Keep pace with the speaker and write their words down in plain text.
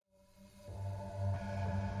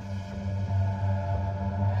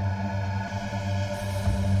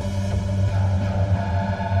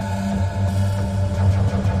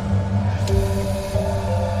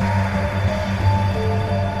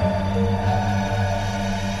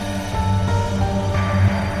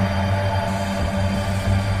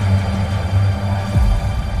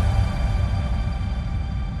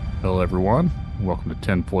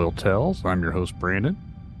Tinfoil Tales. I'm your host, Brandon.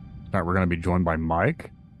 Tonight we're going to be joined by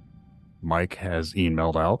Mike. Mike has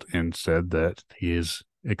emailed out and said that he is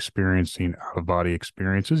experiencing out-of-body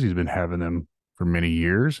experiences. He's been having them for many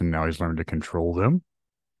years, and now he's learned to control them.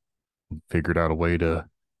 Figured out a way to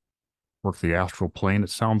work the astral plane, it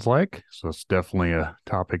sounds like. So it's definitely a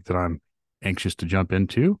topic that I'm anxious to jump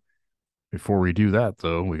into. Before we do that,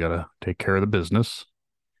 though, we got to take care of the business.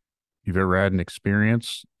 If you've ever had an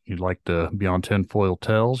experience you'd like to be on Tinfoil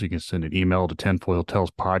Tales, you can send an email to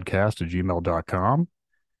tinfoiltalespodcast@gmail.com.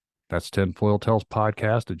 That's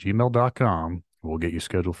tinfoiltalespodcast@gmail.com. We'll get you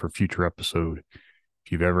scheduled for a future episode.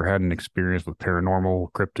 If you've ever had an experience with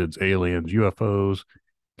paranormal, cryptids, aliens, UFOs,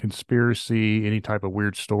 conspiracy, any type of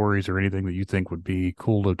weird stories, or anything that you think would be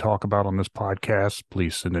cool to talk about on this podcast,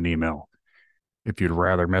 please send an email. If you'd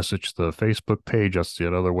rather message the Facebook page, that's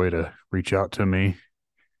the other way to reach out to me.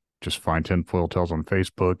 Just find Tinfoil Tales on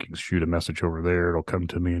Facebook. You can shoot a message over there. It'll come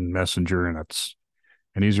to me in Messenger, and that's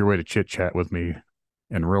an easier way to chit-chat with me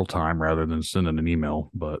in real time rather than sending an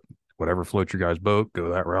email. But whatever floats your guys' boat,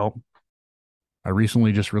 go that route. I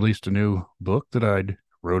recently just released a new book that I'd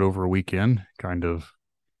wrote over a weekend. Kind of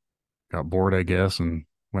got bored, I guess, and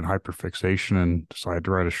went hyperfixation and decided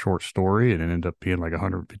to write a short story, and it ended up being like a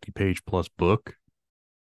 150-page plus book.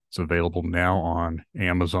 It's available now on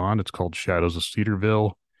Amazon. It's called Shadows of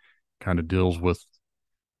Cedarville. Kind of deals with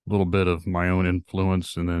a little bit of my own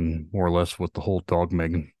influence and then more or less with the whole dogma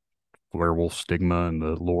werewolf stigma and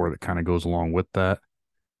the lore that kind of goes along with that.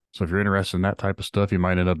 So if you're interested in that type of stuff, you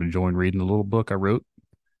might end up enjoying reading the little book I wrote.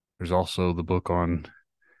 There's also the book on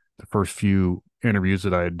the first few interviews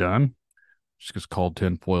that I had done, which is called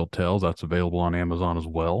Tinfoil Tales. That's available on Amazon as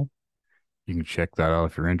well. You can check that out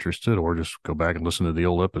if you're interested, or just go back and listen to the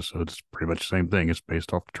old episodes. It's pretty much the same thing. It's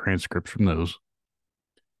based off the transcripts from those.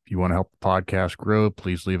 If you want to help the podcast grow,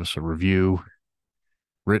 please leave us a review.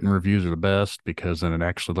 Written reviews are the best because then it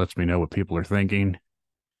actually lets me know what people are thinking.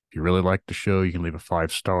 If you really like the show, you can leave it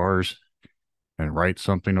 5 stars and write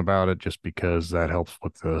something about it, just because that helps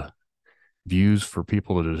with the views for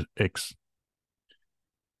people to if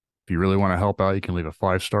you really want to help out, you can leave a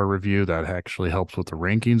 5-star review. That actually helps with the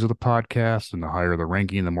rankings of the podcast, and the higher the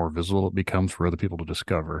ranking, the more visible it becomes for other people to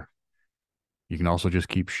discover. You can also just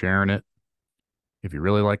keep sharing it. If you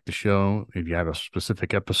really like the show, if you have a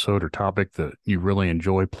specific episode or topic that you really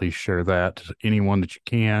enjoy, please share that to anyone that you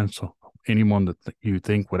can. So anyone that you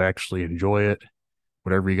think would actually enjoy it,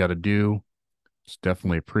 whatever you got to do, it's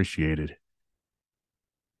definitely appreciated.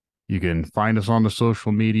 You can find us on the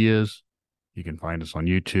social medias. You can find us on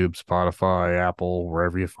YouTube, Spotify, Apple,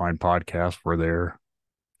 wherever you find podcasts, we're there.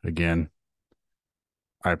 Again,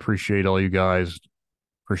 I appreciate all you guys.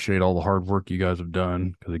 Appreciate all the hard work you guys have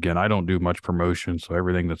done. Because again, I don't do much promotion. So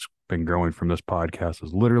everything that's been growing from this podcast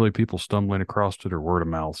is literally people stumbling across it or word of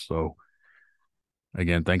mouth. So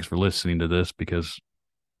again, thanks for listening to this, because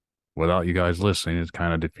without you guys listening, it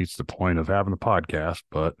kind of defeats the point of having the podcast.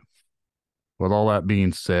 But with all that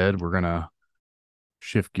being said, we're going to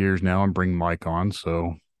shift gears now and bring Mike on.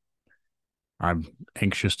 So I'm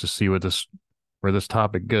anxious to see where this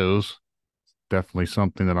topic goes. Definitely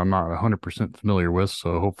something that I'm not 100% familiar with,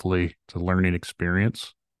 so hopefully it's a learning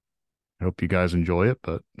experience. I hope you guys enjoy it,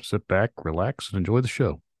 but sit back, relax, and enjoy the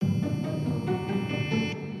show. I'd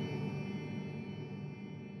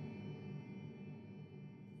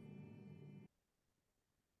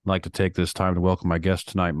like to take this time to welcome my guest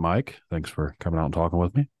tonight, Mike. Thanks for coming out and talking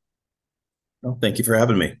with me. Well, thank you for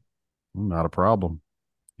having me. Not a problem.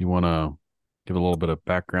 You want to give a little bit of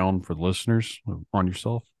background for the listeners on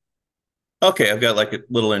yourself? Okay, I've got like a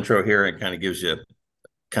little intro here, and it kind of gives you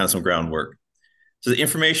kind of some groundwork. So the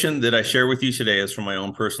information that I share with you today is from my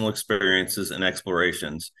own personal experiences and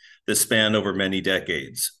explorations that span over many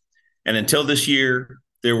decades. And until this year,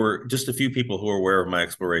 there were just a few people who were aware of my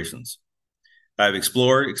explorations. I've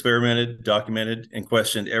explored, experimented, documented, and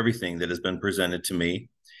questioned everything that has been presented to me,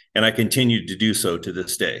 and I continue to do so to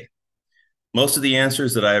this day. Most of the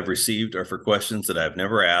answers that I have received are for questions that I have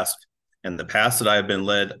never asked, and the paths that I have been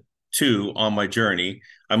led to on my journey,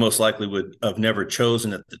 I most likely would have never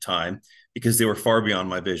chosen at the time because they were far beyond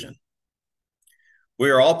my vision. We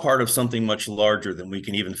are all part of something much larger than we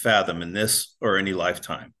can even fathom in this or any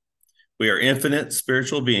lifetime. We are infinite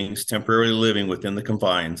spiritual beings temporarily living within the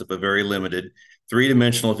confines of a very limited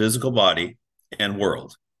 3-dimensional physical body and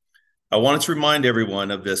world. I wanted to remind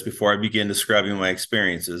everyone of this before I begin describing my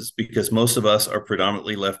experiences, because most of us are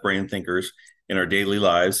predominantly left brain thinkers in our daily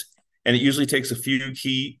lives, and it usually takes a few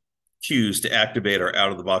key cues to activate our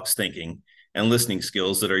out-of-the-box thinking and listening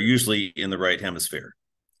skills that are usually in the right hemisphere.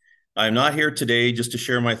 I am not here today just to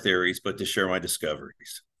share my theories, but to share my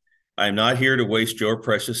discoveries. I am not here to waste your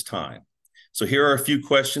precious time. So here are a few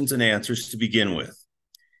questions and answers to begin with.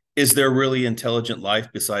 Is there really intelligent life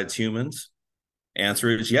besides humans? Answer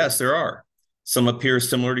is yes, there are. Some appear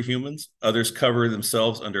similar to humans, others cover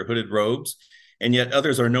themselves under hooded robes, and yet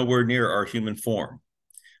others are nowhere near our human form.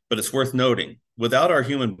 But it's worth noting, without our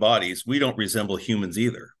human bodies, we don't resemble humans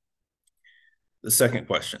either. The second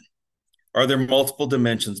question, are there multiple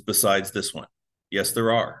dimensions besides this one? Yes,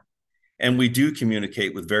 there are. And we do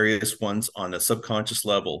communicate with various ones on a subconscious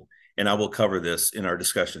level, and I will cover this in our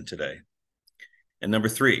discussion today. And number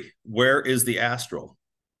three, where is the astral?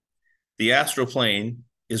 The astral plane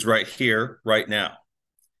is right here, right now.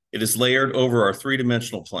 It is layered over our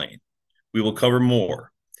three-dimensional plane. We will cover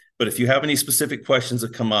more, but if you have any specific questions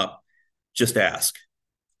that come up, just ask.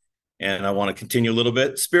 And I want to continue a little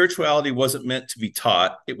bit. Spirituality wasn't meant to be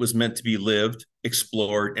taught. It was meant to be lived,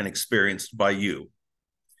 explored, and experienced by you.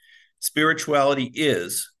 Spirituality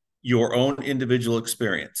is your own individual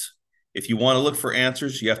experience. If you want to look for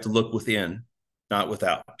answers, you have to look within, not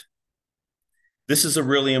without. This is a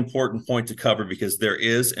really important point to cover because there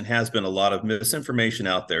is and has been a lot of misinformation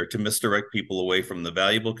out there to misdirect people away from the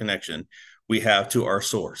valuable connection we have to our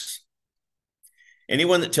source.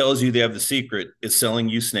 Anyone that tells you they have the secret is selling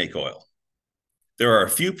you snake oil. There are a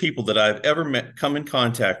few people that I've ever come in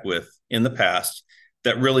contact with in the past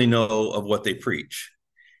that really know of what they preach.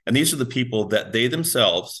 And these are the people that they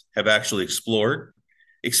themselves have actually explored,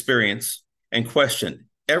 experienced, and questioned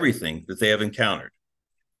everything that they have encountered.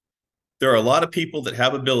 There are a lot of people that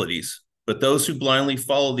have abilities, but those who blindly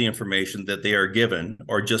follow the information that they are given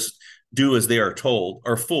or just do as they are told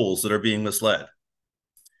are fools that are being misled.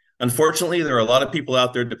 Unfortunately, there are a lot of people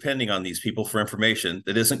out there depending on these people for information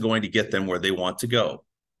that isn't going to get them where they want to go.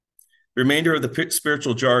 The remainder of the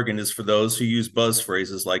spiritual jargon is for those who use buzz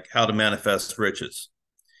phrases like how to manifest riches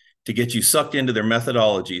to get you sucked into their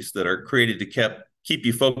methodologies that are created to keep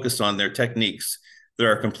you focused on their techniques that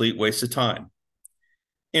are a complete waste of time.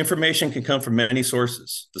 Information can come from many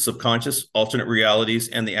sources, the subconscious, alternate realities,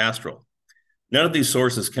 and the astral. None of these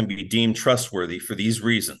sources can be deemed trustworthy for these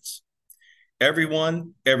reasons.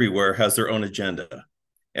 Everyone, everywhere has their own agenda,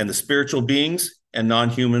 and the spiritual beings and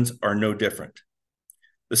non-humans are no different.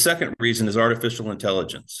 The second reason is artificial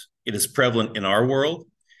intelligence. It is prevalent in our world,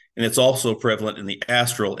 and it's also prevalent in the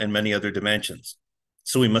astral and many other dimensions.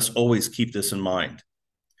 So we must always keep this in mind.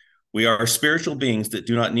 We are spiritual beings that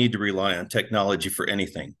do not need to rely on technology for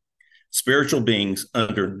anything. Spiritual beings,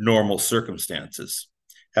 under normal circumstances,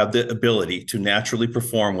 have the ability to naturally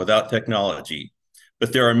perform without technology.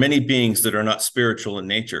 But there are many beings that are not spiritual in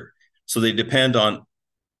nature, so they depend on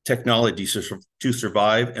technology to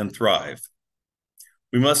survive and thrive.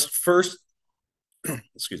 We must first,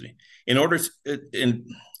 excuse me, in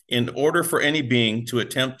order for any being to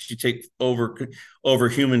attempt to take over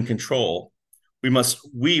human control, we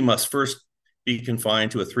must first be confined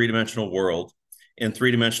to a three-dimensional world in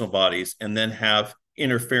three-dimensional bodies, and then have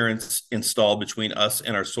interference installed between us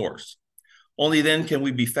and our source. Only then can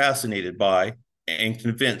we be fascinated by and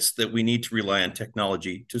convinced that we need to rely on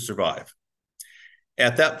technology to survive.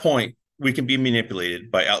 At that point, we can be manipulated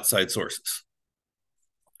by outside sources.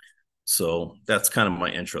 So that's kind of my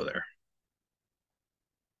intro there.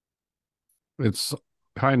 It's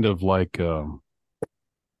kind of like,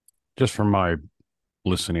 just from my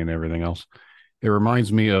listening and everything else, it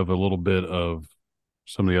reminds me of a little bit of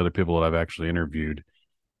some of the other people that I've actually interviewed.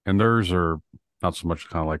 And theirs are not so much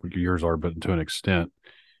kind of like what yours are, but to an extent,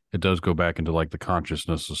 it does go back into like the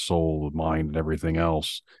consciousness, the soul, the mind, and everything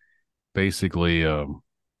else. Basically,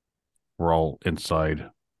 we're all inside.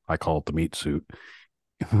 I call it the meat suit,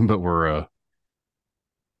 but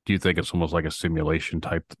do you think it's almost like a simulation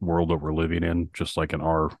type world that we're living in, just like in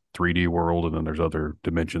our 3D world, and then there's other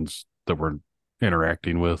dimensions that we're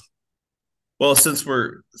interacting with? Well, since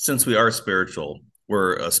we are spiritual,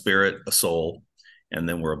 we're a spirit, a soul, and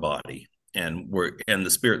then we're a body, and the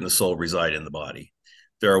spirit and the soul reside in the body.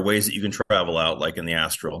 There are ways that you can travel out, like in the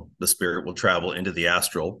astral. The spirit will travel into the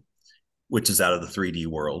astral, which is out of the 3D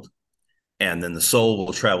world, and then the soul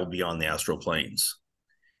will travel beyond the astral planes.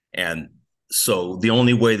 And so the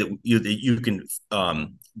only way that you can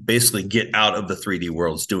basically get out of the 3D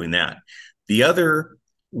world is doing that. The other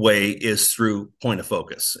way is through point of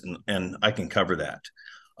focus, and I can cover that.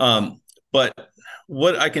 But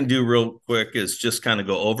what I can do real quick is just kind of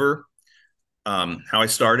go over how I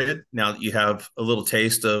started. Now that you have a little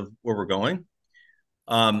taste of where we're going,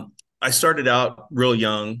 I started out real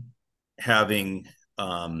young, having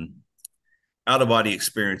out-of-body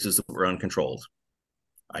experiences that were uncontrolled.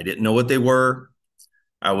 I didn't know what they were.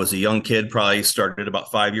 I was a young kid, probably started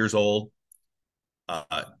about 5 years old.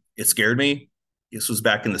 It scared me. This was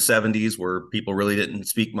back in the 70s where people really didn't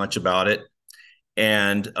speak much about it.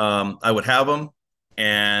 And I would have them,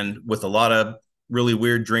 and with a lot of really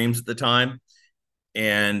weird dreams at the time.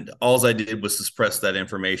 And all I did was suppress that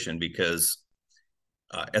information because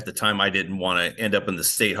at the time I didn't want to end up in the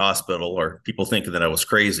state hospital or people thinking that I was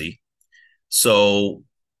crazy. So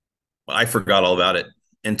I forgot all about it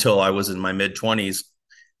until I was in my mid 20s.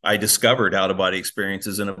 I discovered out of body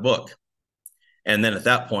experiences in a book. And then at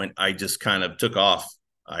that point, I just kind of took off.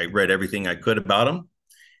 I read everything I could about them,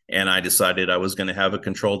 and I decided I was going to have a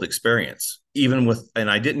controlled experience, even with, and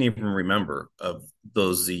I didn't even remember of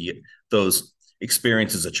those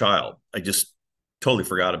experiences as a child. I just totally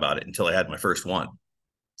forgot about it until I had my first one.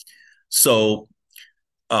 So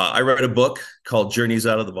I read a book called Journeys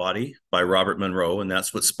Out of the Body by Robert Monroe, and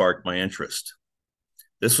that's what sparked my interest.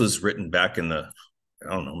 This was written back in the, I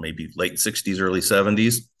don't know, maybe late 60s, early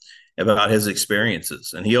 70s about his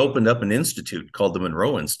experiences. And he opened up an institute called the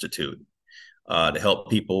Monroe Institute to help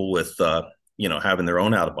people with, having their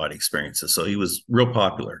own out of body experiences. So he was real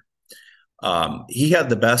popular. He had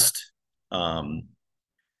the best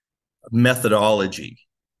methodology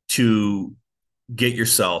to get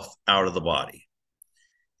yourself out of the body.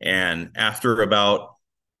 And after about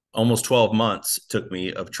almost 12 months it took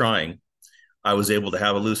me of trying, I was able to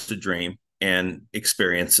have a lucid dream and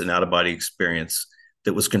experience an out of body experience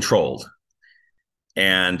that was controlled.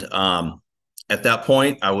 And at that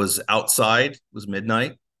point, I was outside, it was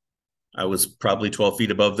midnight. I was probably 12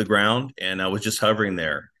 feet above the ground, and I was just hovering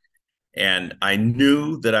there. And I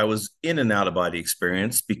knew that I was in an out of body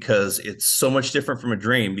experience because it's so much different from a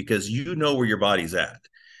dream, because you know where your body's at.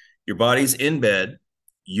 Your body's in bed,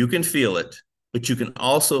 you can feel it, but you can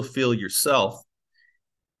also feel yourself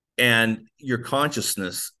and your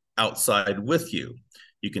consciousness outside with you.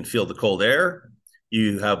 You can feel the cold air.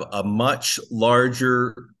 You have a much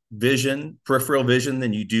larger vision, peripheral vision,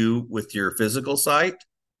 than you do with your physical sight.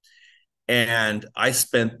 And I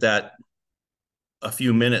spent that a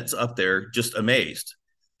few minutes up there just amazed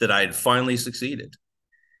that I had finally succeeded.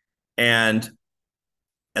 And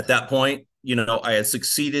at that point, I had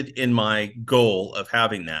succeeded in my goal of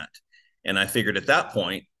having that. And I figured at that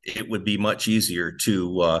point, it would be much easier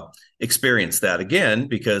to experience that again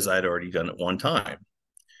because I'd already done it one time.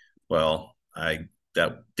 Well,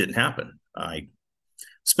 that didn't happen. I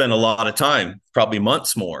spent a lot of time, probably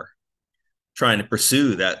months more, trying to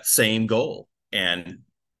pursue that same goal, and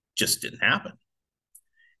just didn't happen.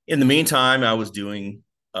 In the meantime, I was doing,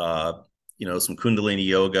 some Kundalini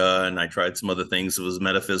yoga, and I tried some other things. It was a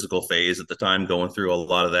metaphysical phase at the time, going through a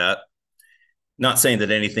lot of that. Not saying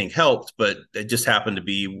that anything helped, but it just happened to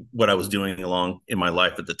be what I was doing along in my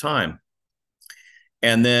life at the time.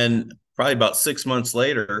 And then probably about 6 months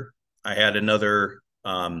later, I had another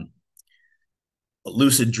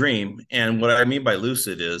lucid dream. And what I mean by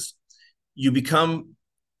lucid is you become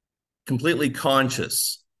completely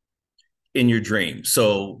conscious in your dream.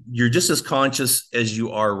 So you're just as conscious as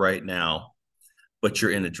you are right now, but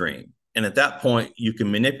you're in a dream. And at that point, you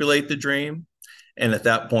can manipulate the dream. And at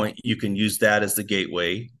that point, you can use that as the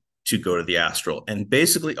gateway to go to the astral. And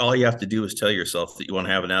basically, all you have to do is tell yourself that you want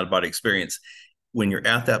to have an out of body experience when you're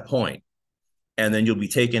at that point. And then you'll be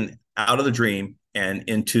taken out of the dream and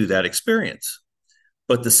into that experience.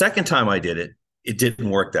 But the second time I did it, it didn't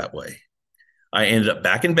work that way. I ended up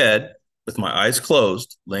back in bed with my eyes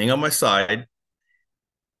closed, laying on my side.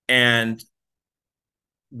 And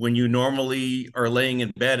when you normally are laying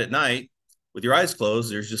in bed at night with your eyes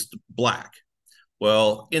closed, there's just black.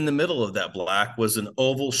 Well, in the middle of that black was an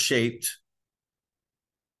oval shaped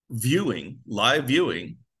live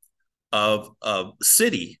viewing of a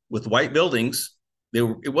city with white buildings.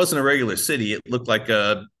 It wasn't a regular city. It looked like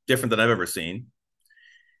different than I've ever seen.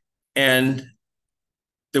 And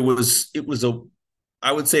I would say it was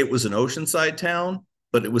an oceanside town,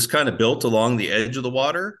 but it was kind of built along the edge of the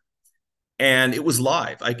water. And it was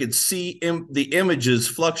live. I could see the images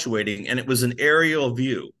fluctuating, and it was an aerial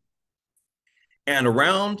view. And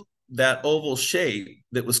around that oval shape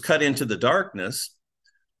that was cut into the darkness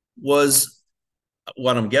was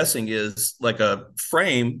what I'm guessing is like a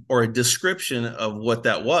frame or a description of what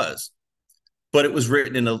that was. But it was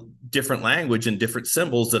written in a different language and different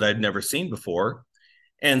symbols that I'd never seen before.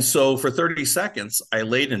 And so for 30 seconds, I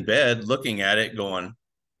laid in bed looking at it going,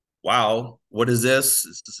 wow, what is this?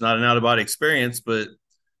 It's not an out of body experience, but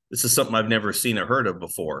this is something I've never seen or heard of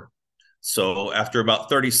before. So after about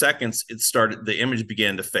 30 seconds, the image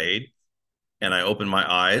began to fade, and I opened my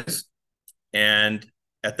eyes. And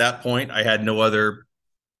at that point, I had no other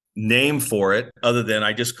name for it other than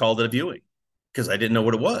I just called it a viewing because I didn't know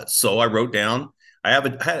what it was. So I wrote down,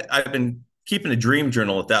 I've been keeping a dream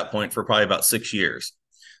journal at that point for probably about 6 years.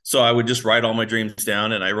 So I would just write all my dreams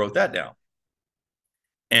down, and I wrote that down.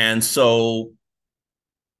 And so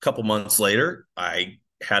a couple months later, I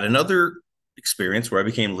had another experience where I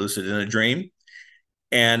became lucid in a dream.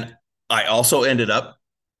 And I also ended up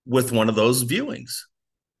with one of those viewings.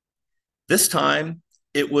 This time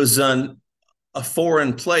it was on a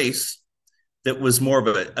foreign place that was more of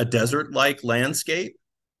a desert like landscape.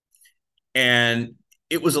 And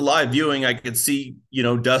it was a live viewing. I could see,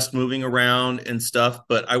 dust moving around and stuff,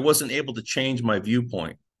 but I wasn't able to change my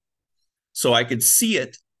viewpoint. So I could see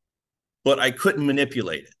it, but I couldn't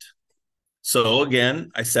manipulate it. So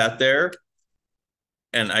again, I sat there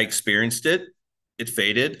and I experienced it. It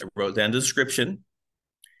faded. I wrote down the description.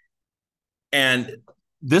 And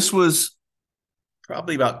this was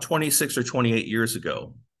probably about 26 or 28 years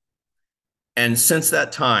ago. And since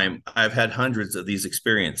that time, I've had hundreds of these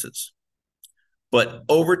experiences. But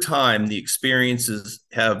over time, the experiences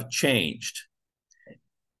have changed.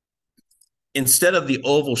 Instead of the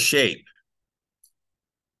oval shape,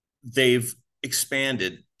 they've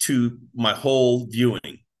expanded to my whole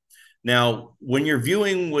viewing. Now, when you're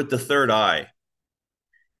viewing with the third eye,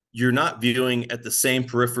 you're not viewing at the same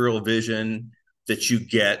peripheral vision that you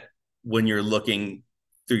get when you're looking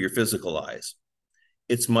through your physical eyes.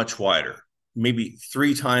 It's much wider, maybe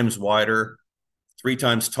 3 times wider, 3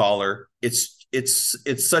 times taller. It's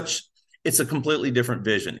a completely different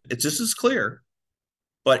vision. It's just as clear,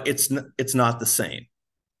 but it's not the same.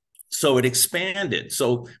 So it expanded.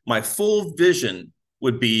 So my full vision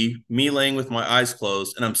would be me laying with my eyes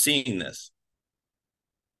closed, and I'm seeing this.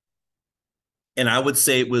 And I would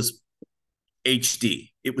say it was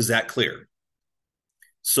HD. It was that clear.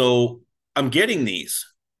 So I'm getting these.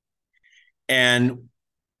 And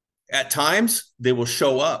at times they will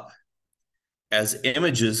show up as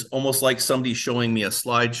images, almost like somebody showing me a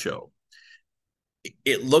slideshow.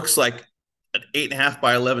 It looks like an 8.5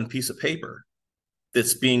 by 11 piece of paper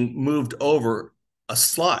that's being moved over a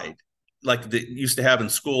slide, like they used to have in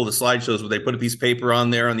school, the slideshows where they put a piece of paper on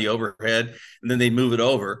there on the overhead and then they move it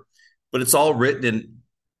over. But it's all written in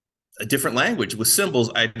a different language with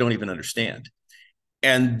symbols I don't even understand.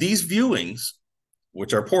 And these viewings,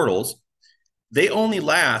 which are portals, they only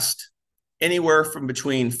last anywhere from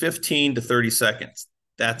between 15 to 30 seconds.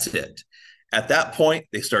 That's it. At that point,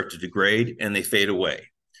 they start to degrade and they fade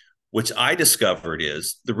away, which I discovered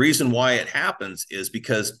is the reason why it happens is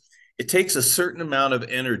because it takes a certain amount of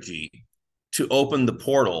energy to open the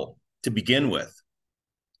portal to begin with.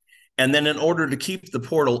 And then in order to keep the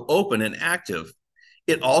portal open and active,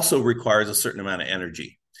 it also requires a certain amount of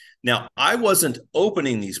energy. Now, I wasn't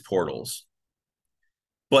opening these portals,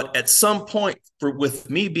 but at some point, with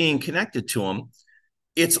me being connected to them,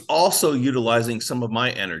 it's also utilizing some of my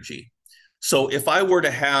energy. So if I were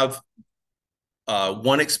to have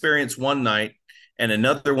one experience one night and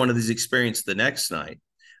another one of these experiences the next night,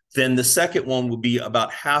 then the second one would be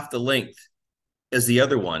about half the length as the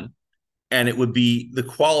other one, and the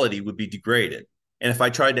quality would be degraded. And if I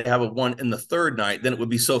tried to have a one in the third night, then it would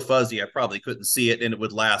be so fuzzy I probably couldn't see it, and it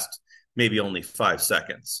would last maybe only 5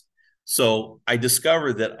 seconds. So I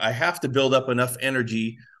discovered that I have to build up enough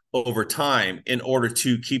energy over time in order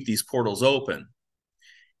to keep these portals open.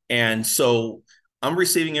 And so I'm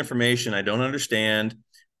receiving information I don't understand.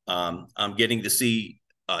 I'm getting to see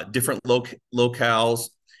different locales.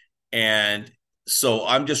 And so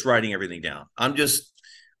I'm just writing everything down. I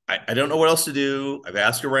don't know what else to do. I've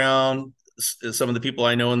asked around some of the people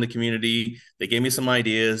I know in the community. They gave me some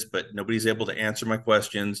ideas, but nobody's able to answer my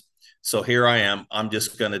questions. So here I am. I'm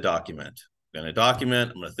just going to document. I'm going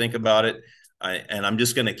to think about it. And I'm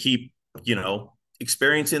just going to keep,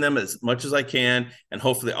 experiencing them as much as I can. And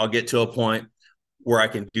hopefully I'll get to a point where I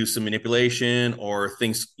can do some manipulation or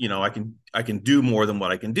things, I can do more than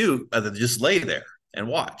what I can do other than just lay there and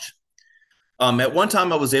watch. At one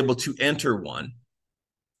time I was able to enter one,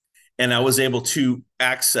 and I was able to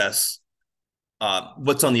access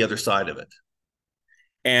what's on the other side of it.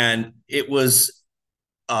 And it was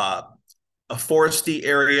a foresty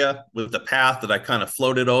area with a path that I kind of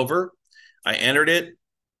floated over. I entered it,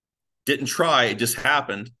 didn't try, it just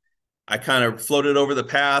happened. I kind of floated over the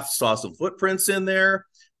path, saw some footprints in there,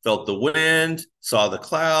 felt the wind, saw the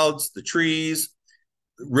clouds, the trees,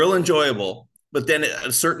 real enjoyable. But then at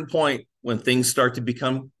a certain point, when things start to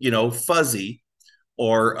become, fuzzy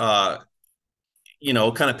or, kind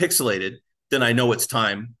of pixelated, then I know it's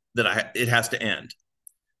time that it has to end.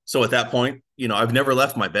 So at that point, I've never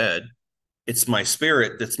left my bed. It's my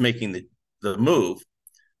spirit that's making the move.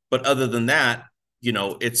 But other than that,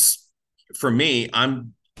 it's for me,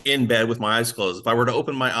 I'm in bed with my eyes closed. If I were to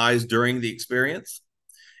open my eyes during the experience,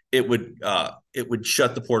 it would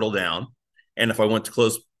shut the portal down, and if I went to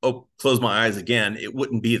close my eyes again, it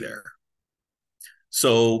wouldn't be there.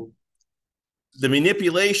 So the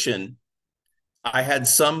manipulation, I had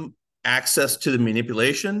some access to the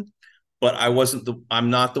manipulation, but I'm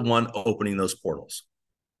not the one opening those portals.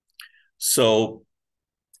 So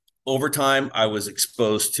over time, I was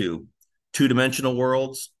exposed to two-dimensional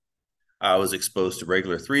worlds. I was exposed to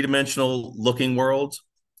regular three-dimensional looking worlds.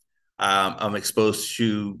 I'm exposed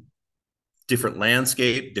to different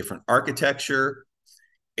landscape, different architecture.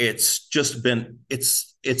 It's just been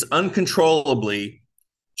it's uncontrollably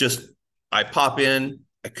just I pop in.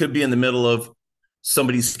 I could be in the middle of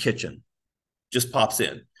somebody's kitchen, just pops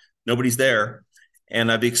in. Nobody's there.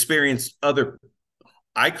 And I've experienced other,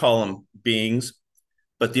 I call them beings,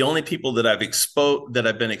 but the only people that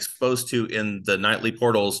I've been exposed to in the nightly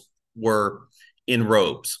portals were in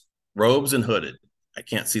robes and hooded. I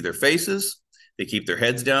can't see their faces. They keep their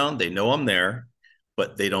heads down. They know I'm there,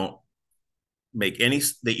 but they don't make any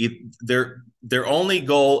their only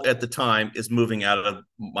goal at the time is moving out of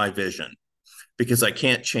my vision because I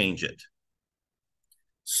can't change it.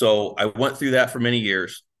 So I went through that for many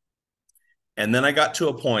years. And then I got to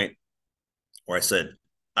a point where I said,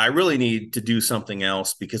 I really need to do something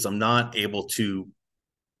else because I'm not able to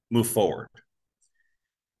move forward.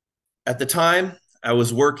 At the time, I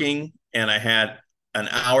was working and I had an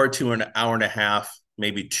hour to an hour and a half,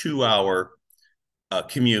 maybe 2 hour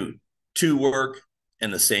commute to work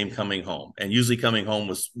and the same coming home. And usually coming home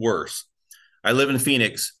was worse. I live in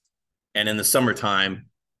Phoenix, and in the summertime,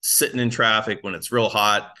 sitting in traffic when it's real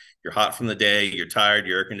hot, you're hot from the day, you're tired,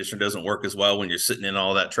 your air conditioner doesn't work as well when you're sitting in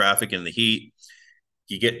all that traffic and the heat.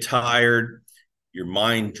 You get tired, your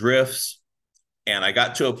mind drifts. And I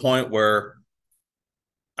got to a point where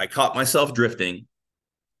I caught myself drifting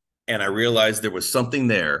and I realized there was something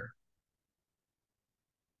there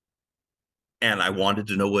and I wanted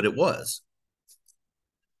to know what it was.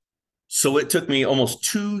 So it took me almost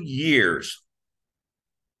 2 years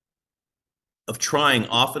of trying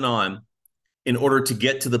off and on in order to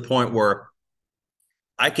get to the point where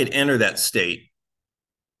I could enter that state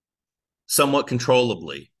somewhat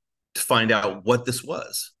controllably to find out what this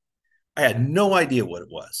was. I had no idea what it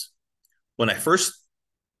was. When I first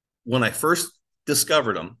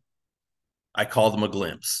discovered them, I called them a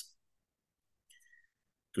glimpse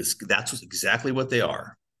because that's exactly what they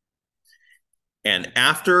are. And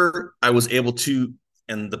after I was able to,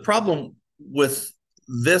 and the problem with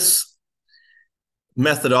this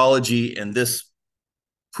methodology and this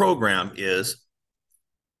program is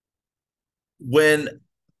when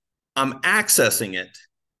I'm accessing it,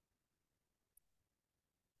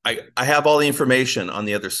 I have all the information on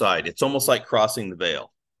the other side. It's almost like crossing the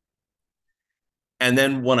veil. And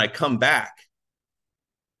then when I come back,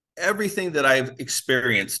 everything that I've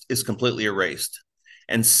experienced is completely erased.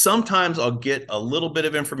 And sometimes I'll get a little bit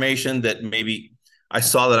of information that maybe I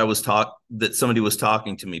saw that somebody was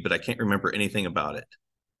talking to me, but I can't remember anything about it.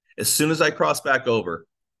 As soon as I cross back over,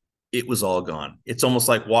 it was all gone. It's almost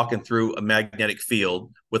like walking through a magnetic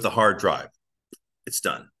field with a hard drive. It's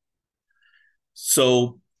done.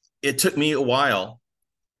 So it took me a while.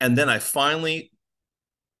 And then I finally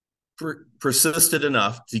persisted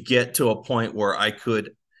enough to get to a point where I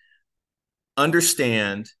could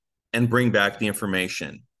understand and bring back the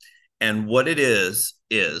information. And what it is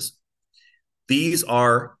these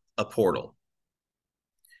are a portal.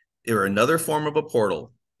 They're another form of a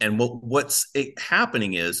portal. And what's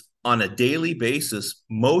happening is on a daily basis,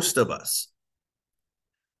 most of us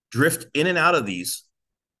drift in and out of these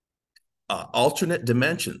alternate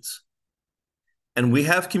dimensions. And we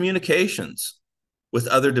have communications with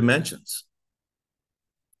other dimensions.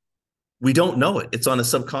 We don't know it. It's on a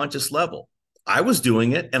subconscious level. I was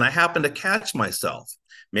doing it and I happened to catch myself,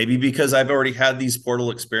 maybe because I've already had these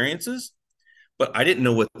portal experiences, but I didn't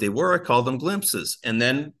know what they were. I called them glimpses. And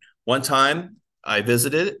then one time I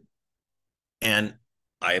visited it and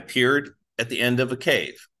I appeared at the end of a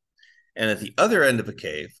cave. And at the other end of a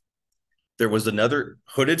cave, there was another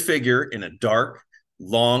hooded figure in a dark,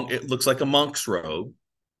 long, it looks like a monk's robe.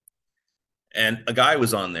 And a guy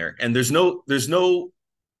was on there. And there's no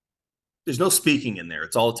speaking in there.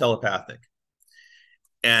 It's all telepathic.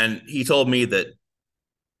 And he told me that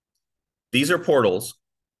these are portals.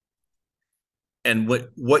 And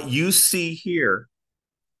what you see here,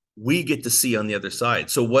 we get to see on the other side.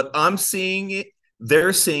 So what I'm seeing,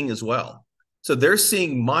 they're seeing as well. So they're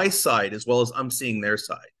seeing my side as well as I'm seeing their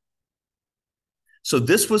side. So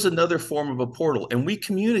this was another form of a portal. And we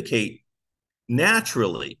communicate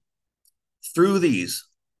naturally through these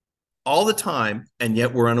all the time, and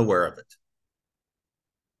yet we're unaware of it.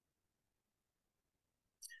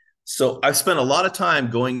 So I've spent a lot of time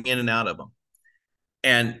going in and out of them.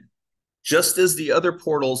 And just as the other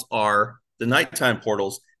portals are the nighttime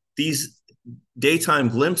portals, these daytime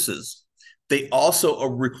glimpses, they also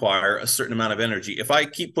require a certain amount of energy. If I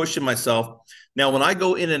keep pushing myself, now when I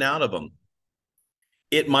go in and out of them,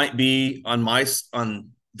 it might be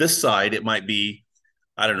on this side, it might be,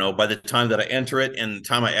 I don't know, by the time that I enter it and the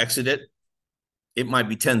time I exit it, it might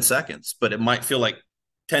be 10 seconds, but it might feel like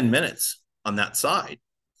 10 minutes on that side.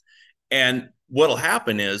 And what'll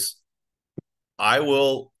happen is I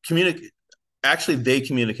will communicate. Actually, they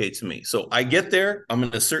communicate to me. So I get there, I'm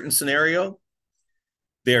in a certain scenario,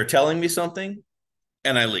 they're telling me something,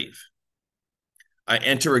 and I leave. I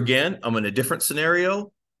enter again, I'm in a different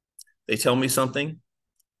scenario, they tell me something,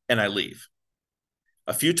 and I leave.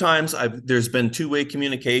 A few times there's been two-way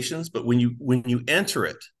communications, but when you enter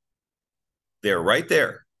it, they're right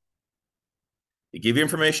there. They give you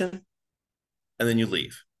information, and then you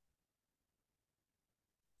leave.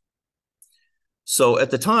 So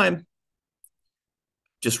at the time,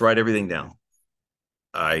 just write everything down.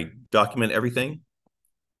 I document everything,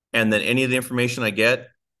 and then any of the information I get,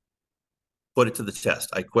 put it to the test.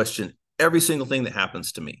 I question every single thing that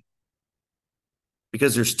happens to me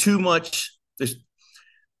because there's too much.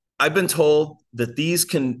 I've been told that these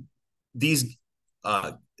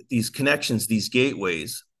these connections, these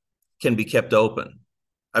gateways, can be kept open.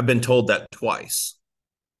 I've been told that twice,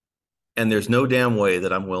 and there's no damn way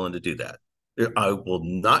that I'm willing to do that. I will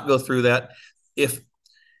not go through that. If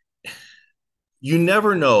you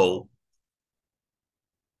never know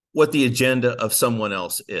what the agenda of someone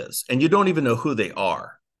else is, and you don't even know who they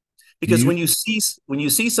are, Do because you when you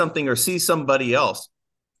see something or see somebody else,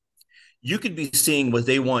 you could be seeing what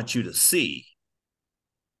they want you to see.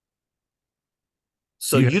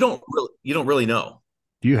 So do you you don't really know.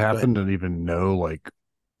 do you Go ahead. happen to even know like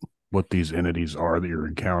what these entities are that you're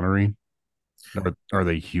encountering? Are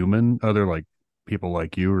they human? Are they like people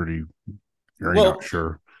like you, or are you not Well,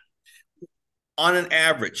 sure? on an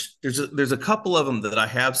average, there's a couple of them that I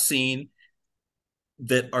have seen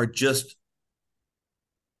that are just,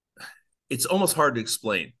 it's almost hard to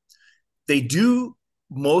explain. They do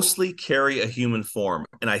mostly carry a human form,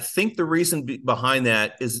 and I think the reason behind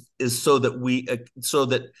that is so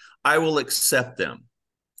that I will accept them.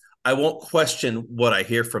 I won't question what I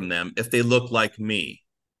hear from them if they look like me,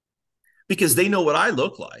 because they know what I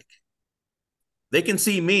look like. They can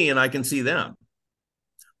see me and I can see them,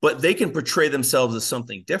 but they can portray themselves as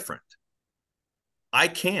something different. I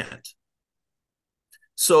can't.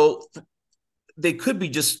 So they could be,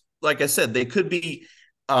 just like I said, they could be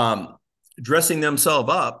um, dressing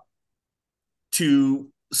themselves up to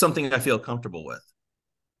something I feel comfortable with.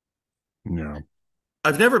 Yeah.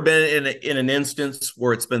 I've never been in an instance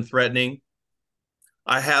where it's been threatening.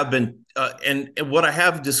 I have been, and what I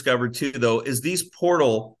have discovered too, though, is these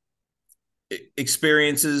portal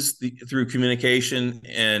experiences through communication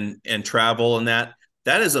and travel, and that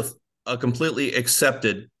is a completely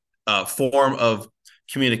accepted form of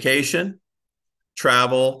communication,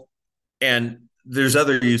 travel, and there's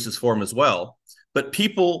other uses for them as well. But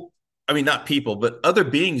people, I mean, not people, but other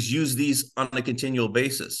beings use these on a continual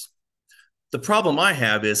basis. The problem I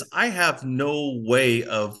have is I have no way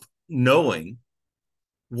of knowing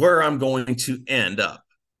where I'm going to end up.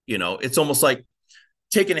 It's almost like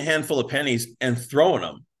taking a handful of pennies and throwing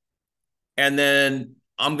them, and then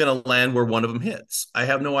I'm going to land where one of them hits. I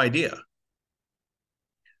have no idea.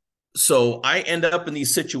 So I end up in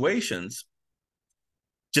these situations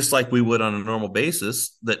just like we would on a normal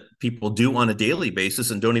basis that people do on a daily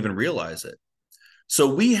basis and don't even realize it.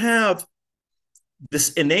 So we have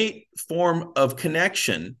this innate form of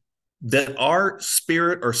connection that our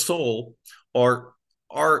spirit or soul or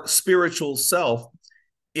our spiritual self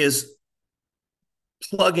is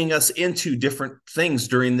plugging us into different things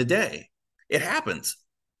during the day. It happens.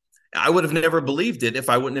 I would have never believed it if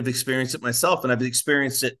I wouldn't have experienced it myself. And I've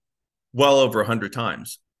experienced it well over 100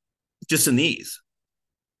 times just in these.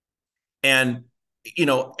 And,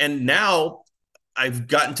 and now I've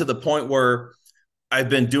gotten to the point where I've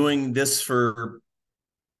been doing this for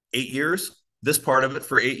 8 years, this part of it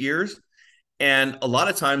for 8 years. And a lot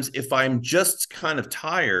of times, if I'm just kind of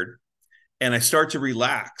tired and I start to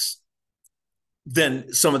relax,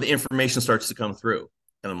 then some of the information starts to come through.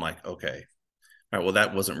 And I'm like, okay, all right, well,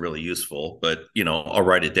 that wasn't really useful, but I'll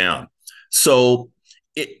write it down. So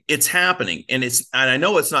it's happening, and I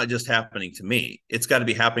know it's not just happening to me. It's got to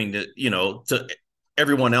be happening to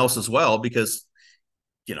everyone else as well, because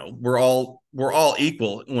we're all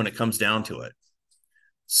equal when it comes down to it.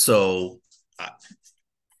 So,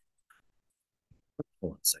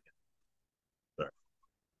 hold on a second.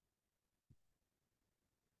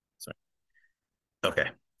 Sorry. Okay.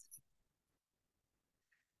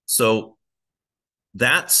 So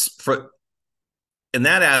that's for in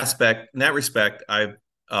that aspect, in that respect, I've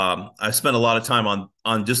spent a lot of time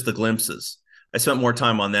on just the glimpses. I spent more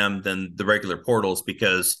time on them than the regular portals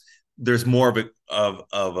because there's more of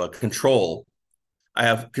a control. I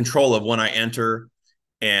have control of when I enter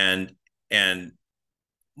and and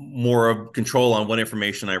more of control on what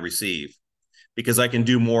information I receive because I can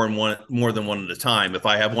do more than one at a time. If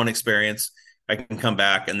I have one experience, I can come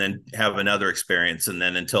back and then have another experience and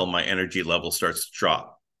then until my energy level starts to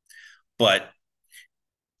drop. But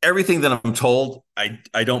everything that I'm told,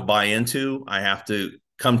 I don't buy into. I have to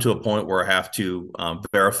come to a point where I have to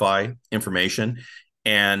verify information.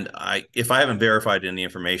 And if I haven't verified any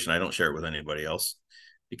information, I don't share it with anybody else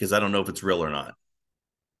because I don't know if it's real or not.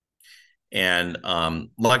 And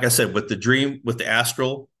like I said, with the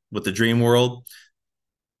astral, with the dream world,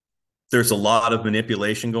 there's a lot of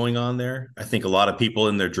manipulation going on there. I think a lot of people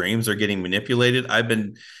in their dreams are getting manipulated. I've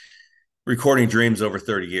been recording dreams over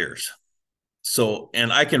 30 years. So,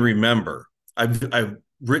 and I can remember, I've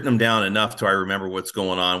written them down enough to I remember what's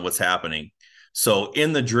going on, what's happening. So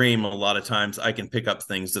in the dream, a lot of times I can pick up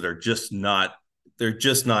things that are they're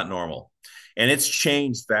just not normal. And it's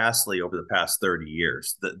changed vastly over the past 30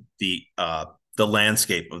 years. The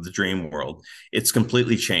landscape of the dream world, it's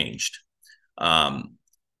completely changed. Um,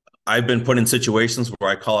 I've been put in situations where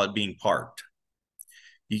I call it being parked.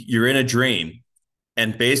 You're in a dream,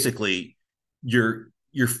 and basically, you're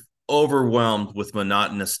overwhelmed with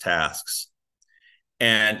monotonous tasks.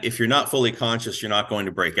 And if you're not fully conscious, you're not going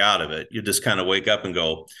to break out of it. You just kind of wake up and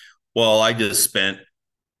go, "Well, I just spent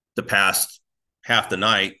the past half the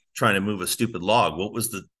night trying to move a stupid log. What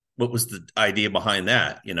was the idea behind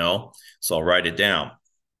that? You know?" So I'll write it down.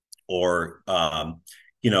 Or I'm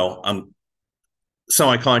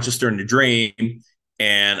semi-conscious during the dream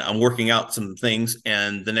and I'm working out some things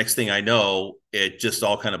and the next thing I know it just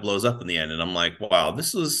all kind of blows up in the end and I'm like, wow,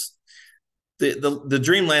 this is the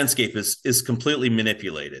dream landscape is completely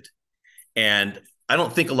manipulated. And I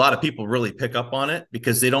don't think a lot of people really pick up on it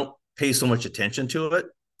because they don't pay so much attention to it,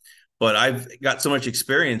 but I've got so much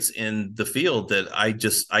experience in the field that I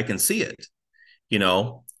can see it, you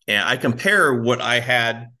know. And I compare what I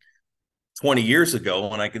had 20 years ago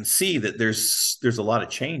and I can see that there's a lot of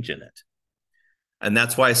change in it. And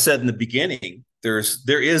that's why I said in the beginning, there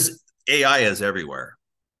is AI is everywhere.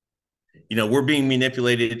 You know, we're being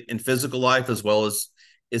manipulated in physical life as well as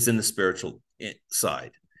is in the spiritual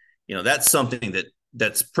side. You know, that's something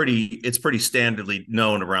it's pretty standardly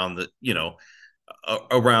known around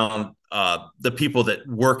around the people that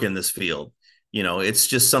work in this field. You know, it's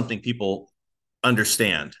just something people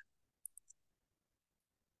understand.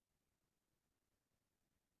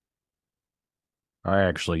 I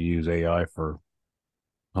actually use AI for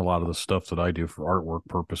a lot of the stuff that I do for artwork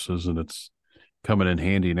purposes, and it's coming in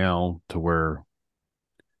handy now to where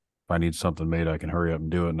if I need something made, I can hurry up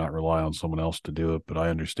and do it, and not rely on someone else to do it. But I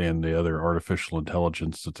understand the other artificial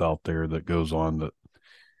intelligence that's out there that goes on that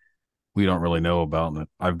we don't really know about, and that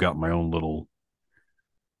I've got my own little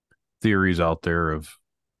theories out there of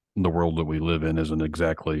the world that we live in isn't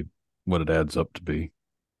exactly what it adds up to be.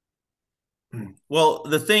 Well,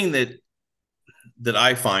 the thing that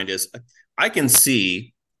I find is I can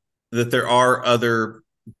see that there are other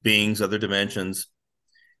beings, other dimensions,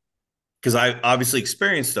 because I obviously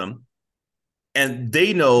experienced them, and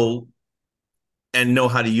they know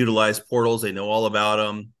how to utilize portals. They know all about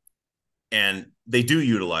them, and they do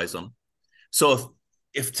utilize them. So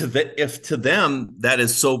if to them that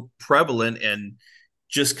is so prevalent and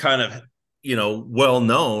just kind of well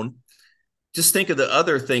known, just think of the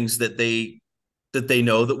other things that they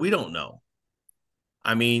know that we don't know.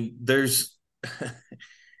 I mean, there's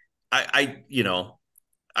I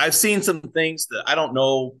I've seen some things that I don't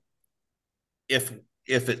know if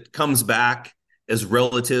it comes back as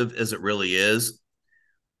relative as it really is,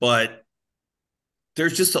 but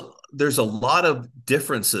there's a lot of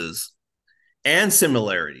differences and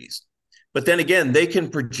similarities. But then again, they can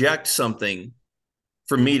project something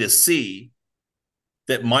for me to see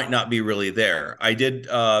that might not be really there. I did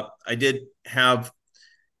have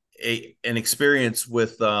an experience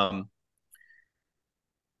with another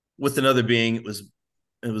being. It was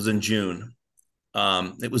in June.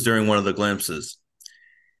 It was during one of the glimpses,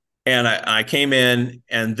 and I came in,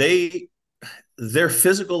 and their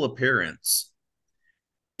physical appearance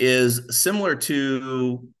is similar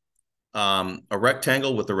to a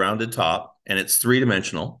rectangle with a rounded top, and it's three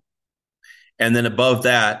dimensional. And then above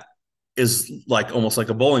that is like almost like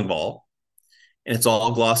a bowling ball, and it's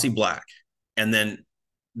all glossy black. And then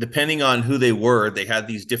depending on who they were, they had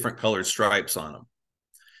these different colored stripes on them.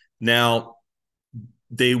 Now,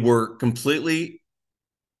 They were completely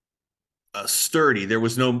sturdy. It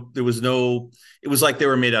was like they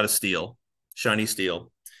were made out of steel, shiny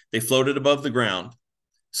steel. They floated above the ground.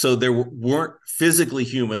 So they weren't physically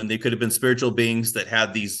human. They could have been spiritual beings that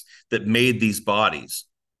had that made these bodies.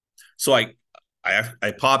 So I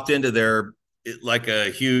popped into there like a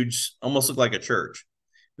huge, almost looked like a church.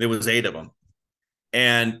 There was 8 of them,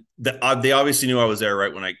 and they obviously knew I was there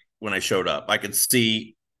right when I showed up. I could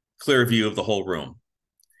see clear view of the whole room,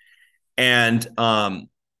 and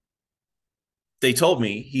they told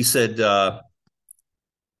me. He said, I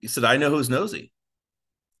know who's nosy,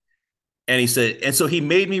 and he said, and so he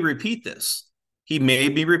made me repeat this. He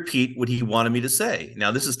made me repeat what he wanted me to say.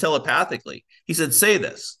 Now this is telepathically. He said, say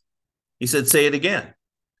this. He said, say it again.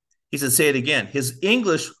 He said, say it again. His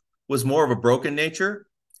English was more of a broken nature.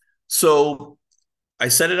 So I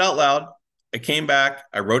said it out loud. I came back.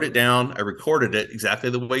 I wrote it down. I recorded it exactly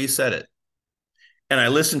the way he said it. And I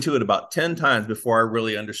listened to it about 10 times before I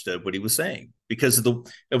really understood what he was saying because he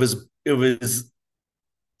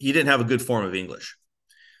didn't have a good form of English.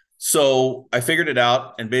 So I figured it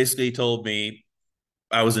out and basically told me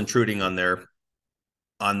I was intruding on their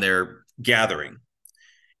gathering.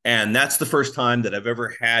 And that's the first time that I've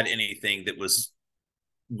ever had anything that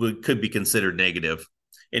could be considered negative,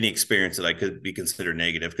 any experience that I could be considered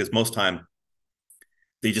negative, because most time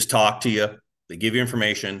they just talk to you, they give you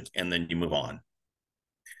information, and then you move on.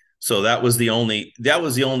 So that was the only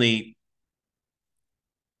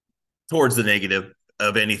towards the negative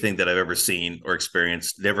of anything that I've ever seen or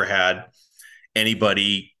experienced. Never had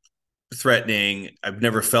anybody threatening. I've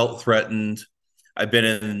never felt threatened. I've been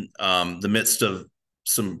in the midst of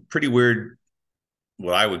some pretty weird,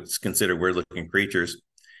 what I would consider weird looking creatures,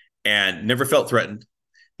 and never felt threatened.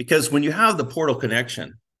 Because when you have the portal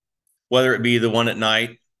connection, whether it be the one at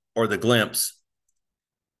night or the glimpse,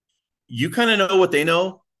 you kind of know what they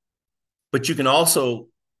know, but you can also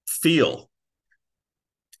feel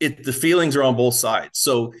it. The feelings are on both sides.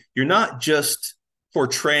 So you're not just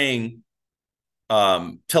portraying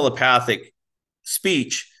telepathic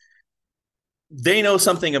speech. They know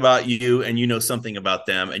something about you and you know something about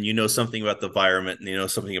them, and you know something about the environment and you know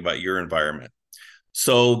something about your environment.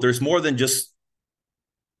 So there's more than just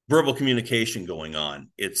verbal communication going on.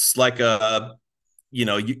 It's like there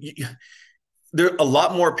a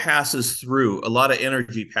lot more passes through, a lot of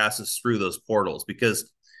energy passes through those portals, because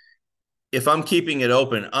if I'm keeping it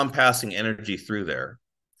open, I'm passing energy through there.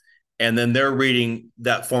 And then they're reading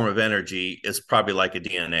that form of energy is probably like a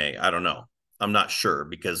DNA. I don't know. I'm not sure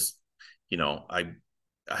because, I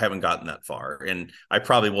haven't gotten that far, and I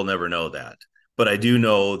probably will never know that. But I do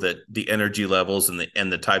know that the energy levels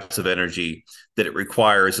and the types of energy that it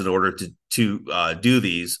requires in order to do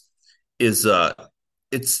these is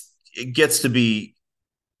it gets to be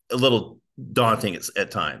a little daunting at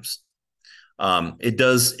times. It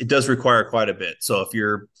does require quite a bit. So if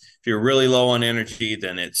you're really low on energy,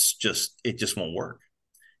 then it just won't work.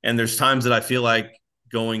 And there's times that I feel like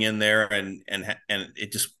going in there and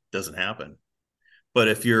it just doesn't happen. But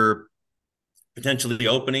if you're potentially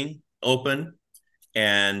open,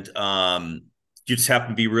 and you just happen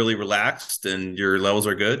to be really relaxed and your levels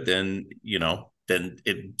are good, then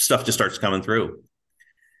stuff just starts coming through.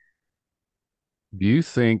 Do you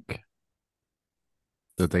think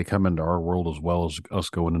that they come into our world as well as us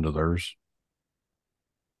going into theirs?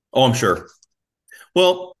 Oh, I'm sure.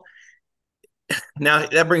 Well, now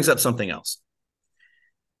that brings up something else.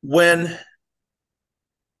 When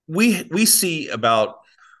we see about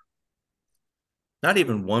not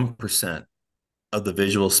even 1% of the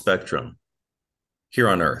visual spectrum here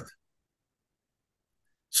on Earth.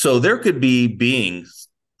 So there could be beings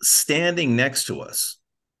standing next to us,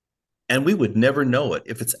 and we would never know it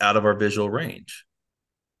if it's out of our visual range.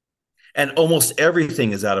 And almost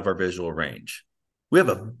everything is out of our visual range. We have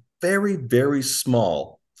a very, very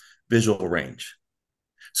small visual range.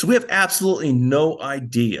 So we have absolutely no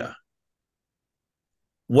idea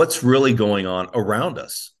what's really going on around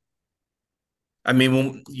us. I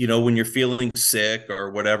mean, when you're feeling sick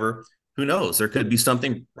or whatever, who knows? There could be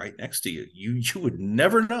something right next to you. You would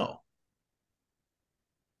never know.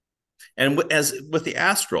 And as with the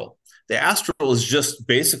astral is just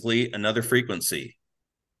basically another frequency.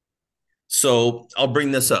 So I'll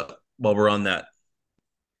bring this up while we're on that.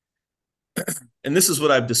 And this is what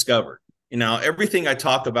I've discovered. Everything I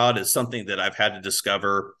talk about is something that I've had to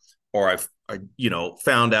discover, or I've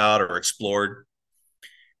found out or explored.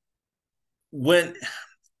 When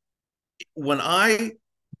I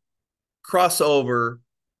cross over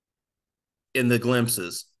in the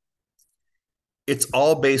glimpses, it's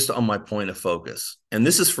all based on my point of focus. And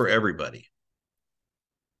this is for everybody.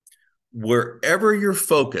 wherever you're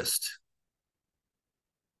focused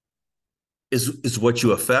is what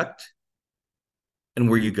you affect and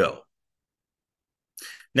where you go.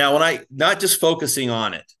 Now, when I not just focusing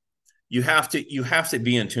on it, you have to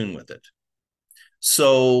be in tune with it.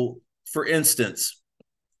 So, for instance,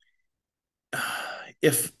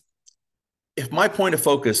 if if my point of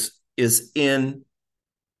focus is in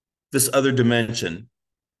this other dimension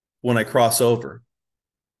when I cross over,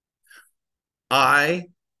 I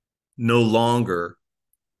no longer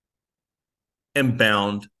am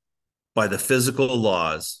bound by the physical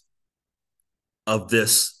laws of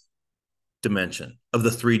this dimension, of the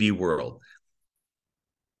 3D world.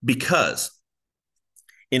 Because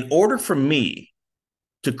in order for me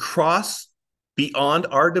to cross beyond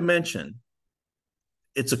our dimension,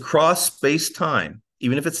 it's across space time,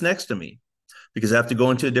 even if it's next to me, because I have to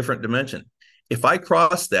go into a different dimension. If I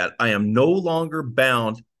cross that, I am no longer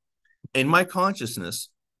bound in my consciousness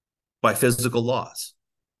by physical laws.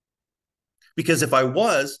 Because if I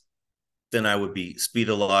was, then I would be speed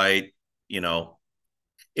of light,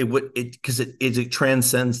 it would, it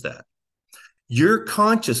transcends that. Your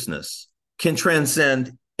consciousness can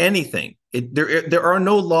transcend anything. There are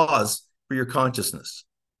no laws for your consciousness.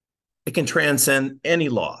 It can transcend any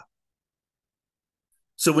law.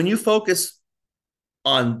 So when you focus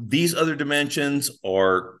on these other dimensions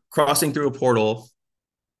or crossing through a portal,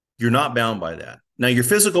 you're not bound by that. Now, your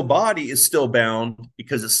physical body is still bound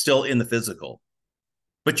because it's still in the physical,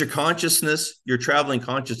 but your consciousness, your traveling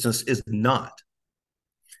consciousness is not.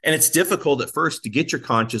 And it's difficult at first to get your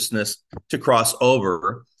consciousness to cross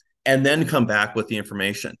over and then come back with the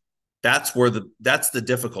information. That's the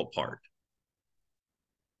difficult part.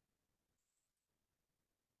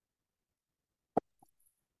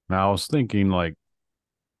 Now, I was thinking, like,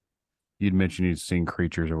 you'd mentioned you'd seen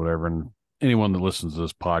creatures or whatever, and anyone that listens to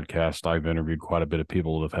this podcast, I've interviewed quite a bit of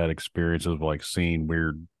people that have had experiences of like seeing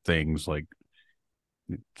weird things, like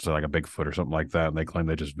so like a Bigfoot or something like that, and they claim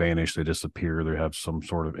they just vanish, they disappear, they have some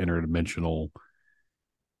sort of interdimensional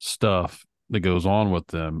stuff that goes on with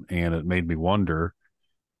them. And it made me wonder,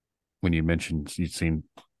 when you mentioned you'd seen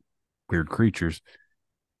weird creatures,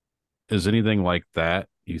 is anything like that,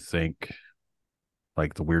 you think,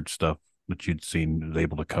 like the weird stuff that you'd seen is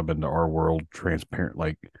able to come into our world transparent,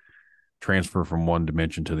 like transfer from one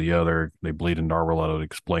dimension to the other? They bleed into our world. That would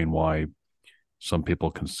explain why some people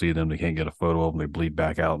can see them, they can't get a photo of them, they bleed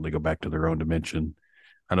back out and they go back to their own dimension.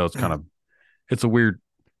 I know it's a weird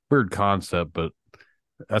concept, but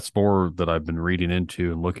that's more that I've been reading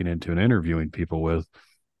into and looking into and interviewing people with.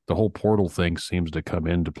 The whole portal thing seems to come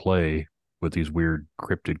into play with these weird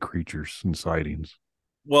cryptid creatures and sightings.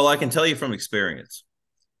 Well, I can tell you from experience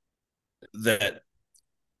that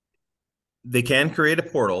they can create a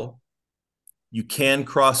portal, you can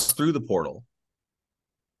cross through the portal,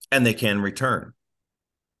 and they can return.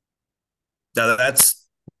 Now,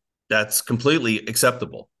 that's completely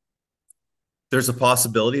acceptable. There's a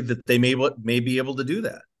possibility that they may be able to do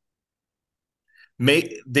that.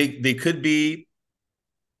 They could be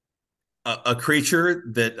a creature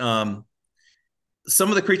that some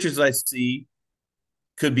of the creatures that I see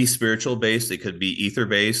could be spiritual based. They could be ether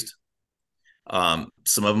based. Some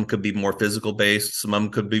of them could be more physical based. Some of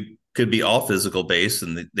them could be all physical based,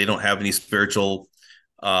 and they don't have any spiritual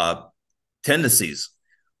tendencies.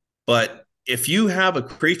 But if you have a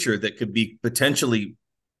creature that could be potentially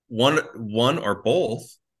one or both,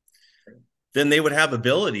 then they would have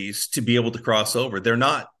abilities to be able to cross over. They're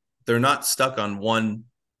not stuck on one,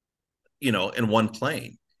 in one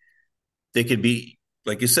plane. They could be,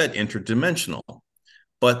 like you said, interdimensional.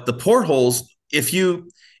 But the portholes, if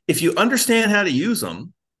you understand how to use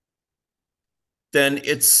them, then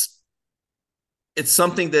it's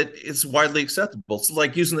something that is widely acceptable. It's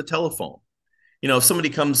like using the telephone. If somebody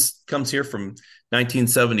comes here from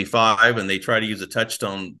 1975 and they try to use a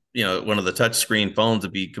touchtone, one of the touch screen phones, to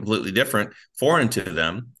be completely different, foreign to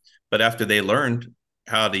them. But after they learned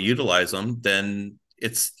how to utilize them, then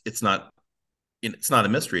it's not a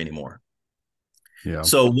mystery anymore. Yeah.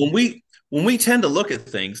 So when we tend to look at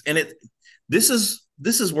things, and this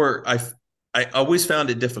is where I always found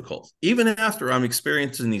it difficult, even after I'm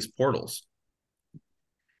experiencing these portals.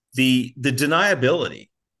 The deniability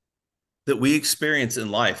that we experience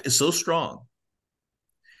in life is so strong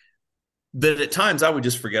that at times I would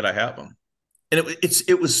just forget I have them. And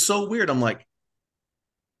it was so weird. I'm like,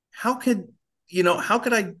 how could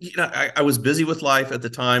I was busy with life at the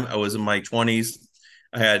time. I was in my 20s.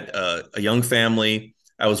 I had a young family.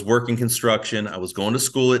 I was working construction. I was going to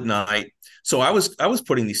school at night. So I was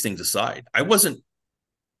putting these things aside. I wasn't,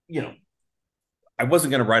 I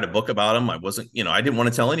wasn't going to write a book about them. I wasn't, I didn't want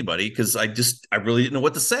to tell anybody because I really didn't know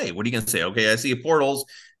what to say. What are you going to say? Okay, I see portals.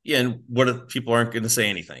 Yeah, and what if people aren't going to say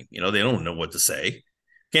anything? They don't know what to say.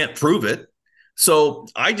 Can't prove it. So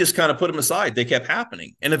I just kind of put them aside. They kept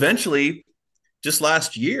happening. And eventually, just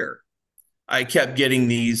last year, I kept getting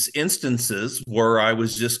these instances where I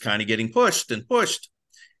was just kind of getting pushed and pushed.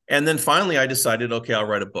 And then finally, I decided, okay, I'll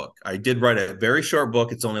write a book. I did write a very short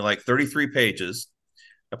book. It's only like 33 pages.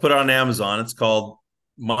 I put it on Amazon. It's called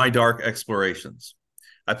My Dark Explorations.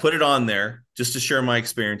 I put it on there just to share my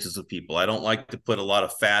experiences with people. I don't like to put a lot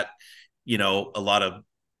of fat, a lot of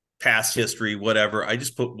past history, whatever. I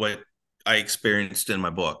just put what I experienced in my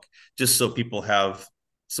book, just so people have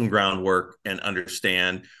some groundwork and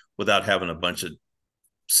understand without having a bunch of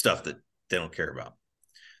stuff that they don't care about.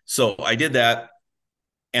 So I did that.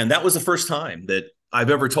 And that was the first time that I've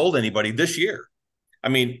ever told anybody this year. I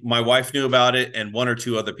mean, my wife knew about it and one or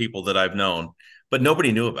two other people that I've known, but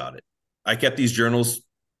nobody knew about it. I kept these journals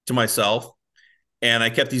to myself and I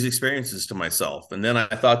kept these experiences to myself. And then I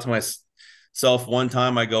thought to myself one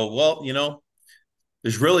time, I go, well,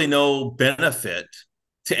 there's really no benefit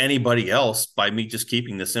to anybody else by me just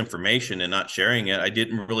keeping this information and not sharing it. I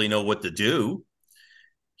didn't really know what to do,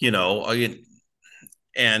 you know,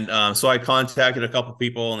 and so I contacted a couple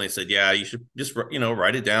people and they said, yeah, you should just,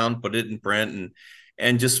 write it down, put it in print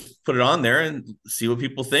and just put it on there and see what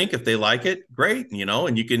people think. If they like it, great,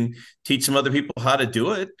 and you can teach some other people how to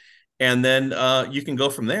do it. And then you can go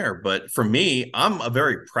from there. But for me, I'm a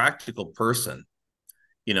very practical person.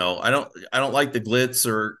 I don't like the glitz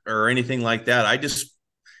or anything like that. I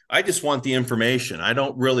just want the information. I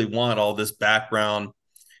don't really want all this background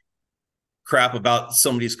crap about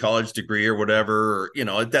somebody's college degree or whatever.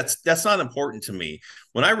 That's not important to me.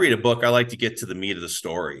 When I read a book, I like to get to the meat of the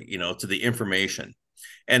story, to the information.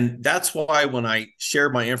 And that's why when I share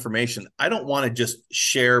my information, I don't want to just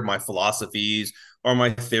share my philosophies or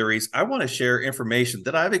my theories. I want to share information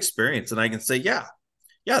that I've experienced and I can say, yeah,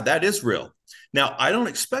 that is real. Now, I don't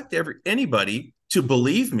expect anybody to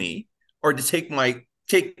believe me or to take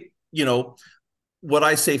what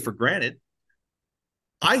I say for granted.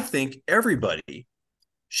 I think everybody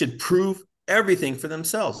should prove everything for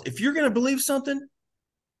themselves. If you're going to believe something,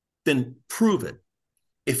 then prove it.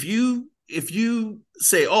 If you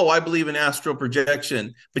say, "Oh, I believe in astral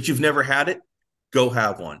projection," but you've never had it, go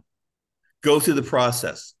have one. Go through the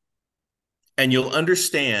process and you'll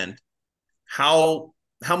understand how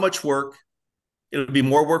much work. It'll be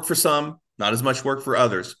more work for some, not as much work for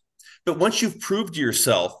others. But once you've proved to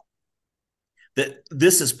yourself that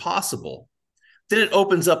this is possible, then it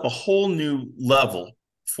opens up a whole new level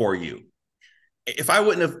for you. If I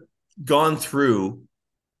wouldn't have gone through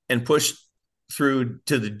and pushed through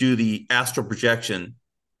to do the astral projection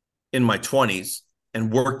in my 20s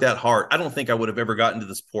and worked that hard, I don't think I would have ever gotten to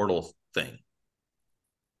this portal thing.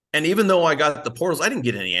 And even though I got the portals, I didn't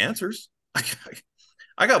get any answers.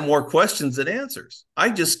 I got more questions than answers. I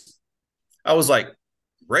was like,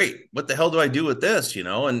 great, what the hell do I do with this?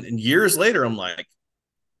 And years later, I'm like,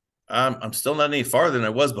 I'm still not any farther than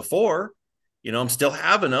I was before. I'm still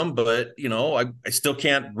having them, but I still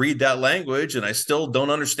can't read that language and I still don't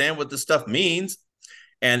understand what this stuff means.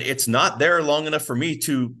 And it's not there long enough for me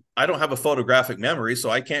I don't have a photographic memory, so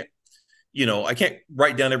I can't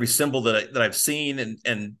write down every symbol that I've seen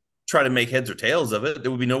and try to make heads or tails of it.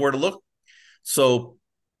 There would be nowhere to look. So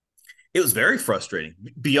it was very frustrating,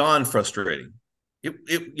 beyond frustrating.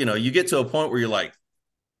 You get to a point where you're like,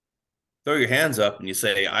 throw your hands up and you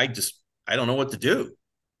say, I don't know what to do,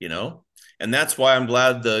 and that's why I'm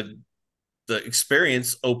glad the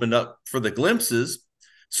experience opened up for the glimpses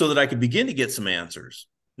so that I could begin to get some answers,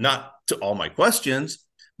 not to all my questions,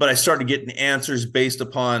 but I started getting answers based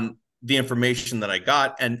upon the information that I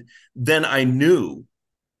got. And then I knew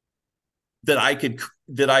that I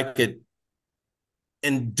could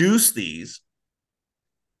induce these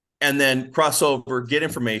and then cross over, get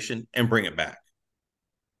information and bring it back.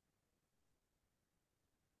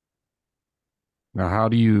 Now,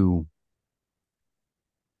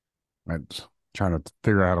 I'm trying to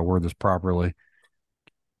figure out how to word this properly.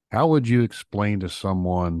 How would you explain to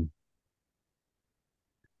someone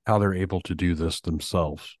how they're able to do this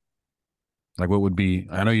themselves? Like, what would be,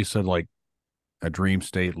 I know you said like a dream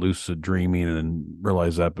state, lucid dreaming, and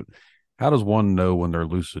realize that, but how does one know when they're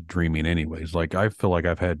lucid dreaming, anyways? Like, I feel like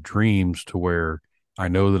I've had dreams to where I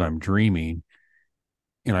know that I'm dreaming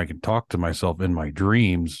and I can talk to myself in my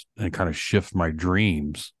dreams and kind of shift my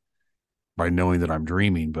dreams by knowing that I'm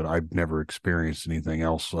dreaming, but I've never experienced anything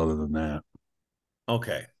else other than that.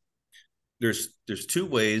 Okay. There's two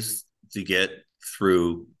ways to get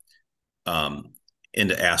through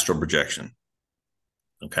into astral projection.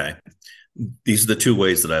 Okay. These are the two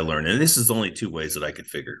ways that I learn. And this is the only two ways that I could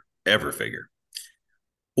ever figure.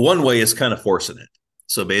 One way is kind of forcing it.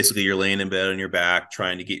 So basically, you're laying in bed on your back,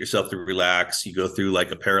 trying to get yourself to relax. You go through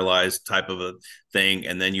like a paralyzed type of a thing,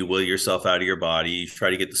 and then you will yourself out of your body. You try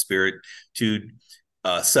to get the spirit to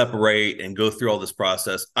separate and go through all this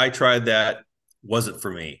process. I tried that, wasn't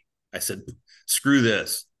for me. I said, screw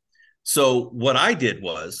this. So what I did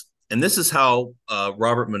was, and this is how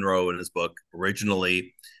Robert Monroe in his book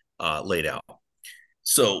originally laid out.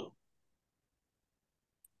 So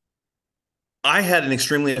I had an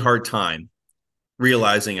extremely hard time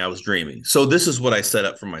realizing I was dreaming. So this is what I set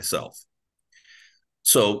up for myself.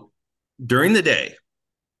 So during the day, as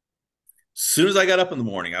soon as I got up in the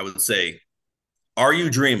morning, I would say, "Are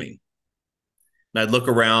you dreaming?" And I'd look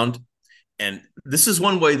around, and this is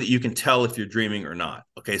one way that you can tell if you're dreaming or not.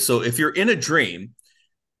 Okay, so if you're in a dream,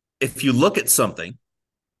 if you look at something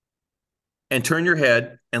and turn your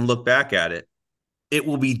head and look back at it, it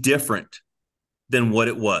will be different than what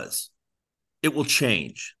it was. It will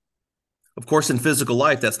change. Of course, in physical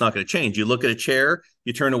life, that's not going to change. You look at a chair,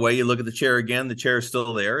 you turn away, you look at the chair again, the chair is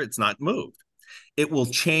still there, it's not moved. It will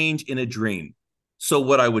change in a dream. So,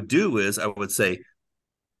 what I would do is I would say,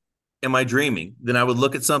 am I dreaming? Then I would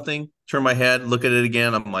look at something, turn my head, look at it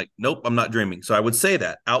again. I'm like, nope, I'm not dreaming. So I would say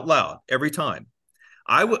that out loud every time.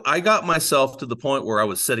 I got myself to the point where I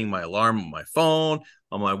was setting my alarm on my phone,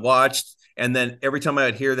 on my watch. And then every time I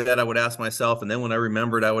would hear that, I would ask myself. And then when I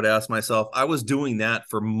remembered, I would ask myself. I was doing that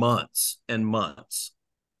for months and months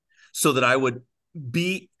so that I would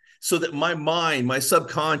be, so that my mind, my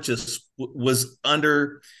subconscious was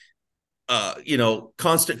under,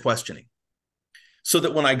 constant questioning. So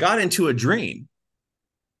that when I got into a dream,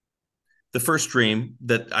 the first dream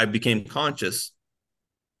that I became conscious,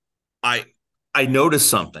 I I noticed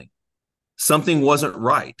something. Something wasn't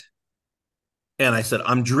right. And I said,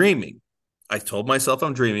 I'm dreaming. I told myself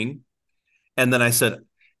I'm dreaming. And then I said,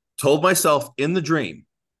 told myself in the dream,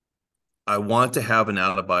 I want to have an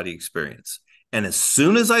out of body experience. And as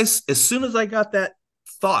soon as I got that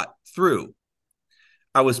thought through,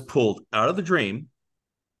 I was pulled out of the dream.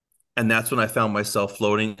 And that's when I found myself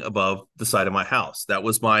floating above the side of my house. That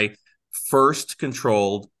was my first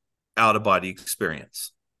controlled out of body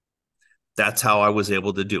experience. That's how I was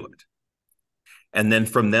able to do it. And then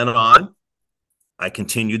from then on, I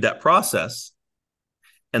continued that process.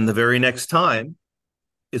 And the very next time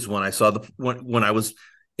is when I saw when I was,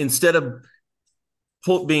 instead of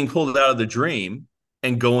being pulled out of the dream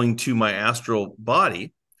and going to my astral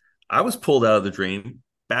body, I was pulled out of the dream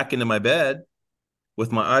back into my bed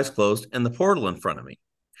with my eyes closed and the portal in front of me.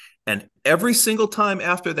 And every single time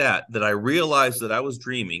after that, that I realized that I was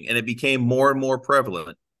dreaming and it became more and more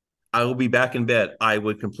prevalent, I will be back in bed. I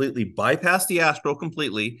would completely bypass the astral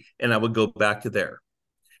completely and I would go back to there.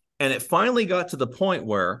 And it finally got to the point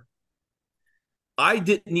where I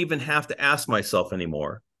didn't even have to ask myself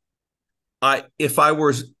anymore. If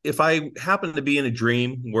I happened to be in a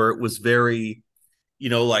dream where it was very,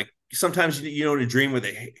 like sometimes in a dream where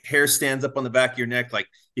the hair stands up on the back of your neck, like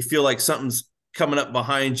you feel like something's coming up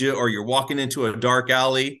behind you, or you're walking into a dark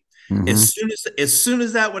alley. Mm-hmm. As soon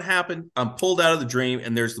as that would happen, I'm pulled out of the dream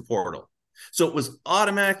and there's the portal. So it was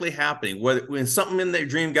automatically happening. When something in the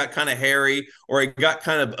dream got kind of hairy or it got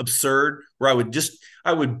kind of absurd, where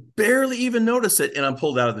I would barely even notice it, and I'm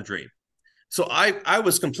pulled out of the dream. So I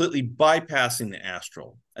was completely bypassing the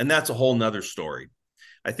astral, and that's a whole nother story.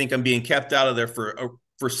 I think I'm being kept out of there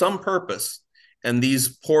for some purpose, and these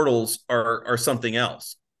portals are something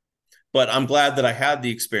else. But I'm glad that I had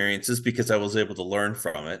the experiences because I was able to learn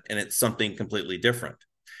from it, and it's something completely different.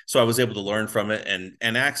 So I was able to learn from it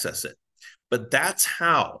and access it. But that's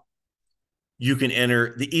how you can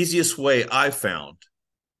enter, the easiest way I found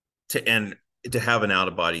to have an out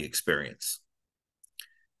of body experience.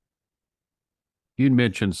 You'd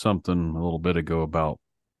mentioned something a little bit ago about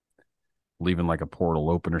leaving like a portal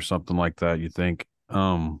open or something like that. You think,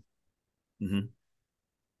 Mm-hmm.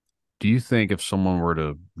 do you think if someone were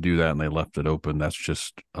to do that and they left it open, that's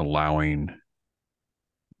just allowing?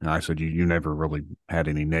 And I said you never really had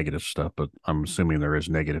any negative stuff, but I'm assuming there is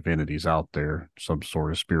negative entities out there, some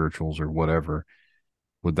sort of spirituals or whatever.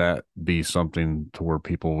 Would that be something to where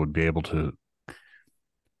people would be able to,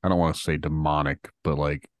 I don't want to say demonic, but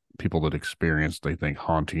like people that experience, they think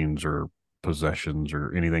hauntings or possessions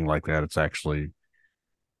or anything like that, it's actually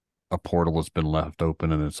a portal that's been left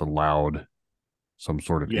open and it's allowed some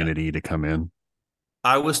sort of Yeah. entity to come in?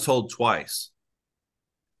 I was told twice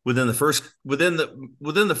within the first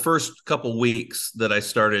couple weeks that I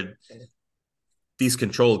started these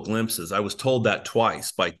controlled glimpses. I was told that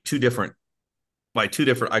twice by two different by two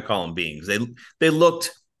different, I call them beings. They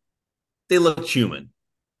looked they looked human,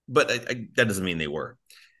 but that doesn't mean they were.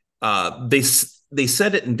 They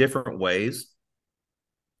said it in different ways,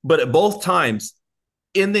 but at both times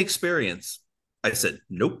in the experience, I said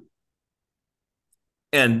nope.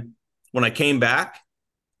 And when I came back,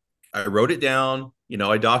 I wrote it down.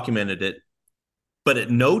 I documented it, but at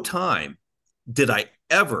no time did I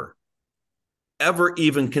ever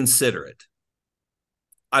even consider it.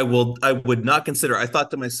 I would not consider. I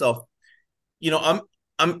thought to myself,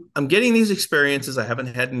 I'm getting these experiences. I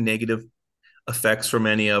haven't had any negative effects from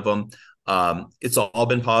any of them. It's all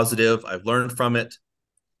been positive. I've learned from it.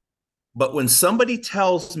 But when somebody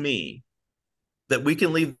tells me that we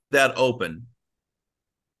can leave that open,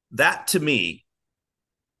 that to me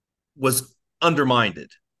was undermined.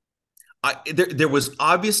 There was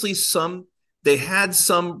obviously they had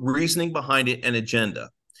some reasoning behind it and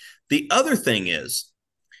agenda. The other thing is,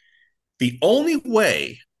 the only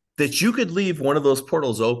way that you could leave one of those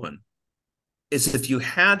portals open is if you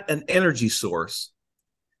had an energy source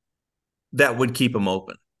that would keep them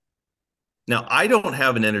open. Now, I don't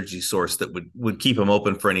have an energy source that would keep them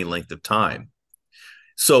open for any length of time.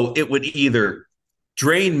 So it would either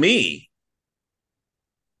drain me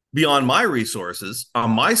beyond my resources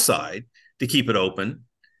on my side to keep it open,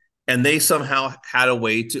 and they somehow had a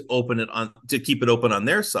way to keep it open on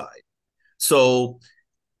their side. So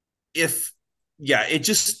it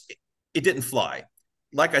didn't fly.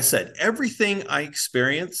 Like I said, everything I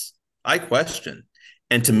experience, I question.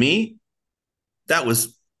 And to me, that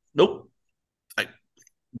was nope.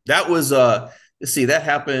 That was let's see, that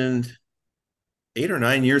happened 8 or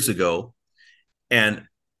 9 years ago, and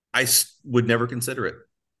I would never consider it.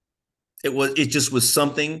 It just was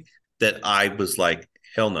something that I was like,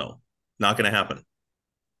 hell no, not going to happen.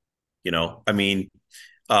 I mean,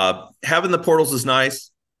 having the portals is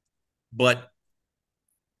nice, but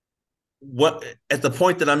what at the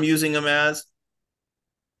point that I'm using them as,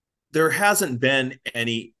 there hasn't been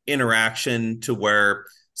any interaction to where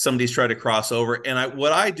somebody's tried to cross over. And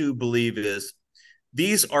what I do believe is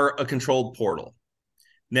these are a controlled portal.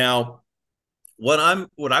 Now, what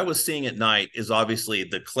I was seeing at night is obviously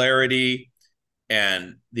the clarity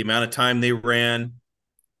and the amount of time they ran.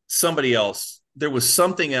 There was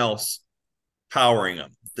something else powering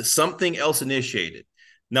them. Something else initiated.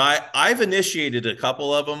 Now, I've initiated a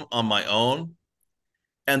couple of them on my own,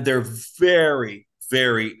 and they're very,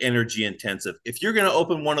 very energy intensive. If you're going to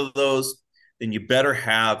open one of those, then you better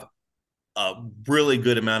have a really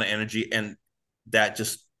good amount of energy. And that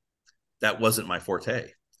wasn't my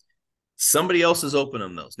forte. Somebody else is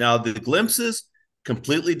opening those. Now, the glimpses,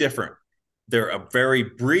 completely different. They're a very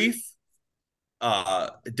brief,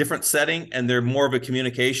 different setting, and they're more of a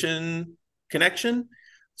communication connection.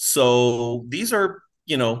 So these are,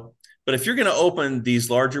 but if you're going to open these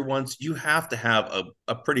larger ones, you have to have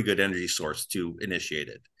a pretty good energy source to initiate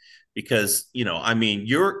it, because, I mean,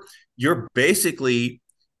 you're basically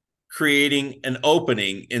creating an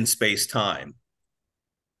opening in space time.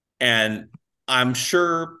 And I'm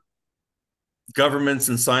sure governments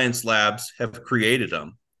and science labs have created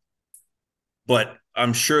them, but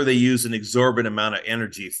I'm sure they use an exorbitant amount of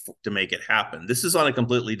energy to make it happen. This is on a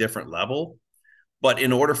completely different level. But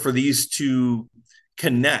in order for these to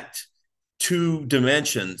connect two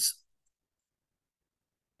dimensions,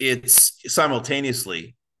 it's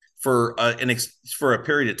simultaneously for a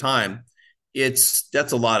period of time,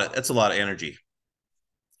 that's a lot of energy.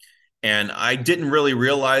 And I didn't really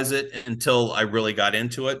realize it until I really got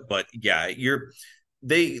into it. But yeah,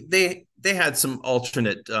 they had some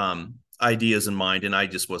alternate ideas in mind, and I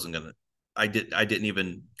just wasn't gonna. I didn't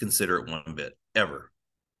even consider it one bit ever.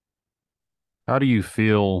 How do you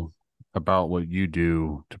feel about what you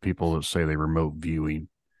do to people that say they remote viewing,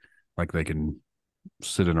 like they can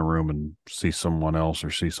sit in a room and see someone else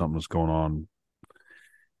or see something that's going on?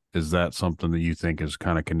 Is that something that you think is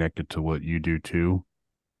kind of connected to what you do too?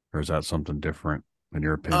 Or is that something different in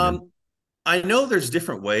your opinion? I know there's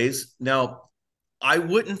different ways. Now, I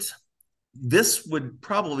wouldn't. This would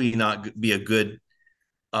probably not be a good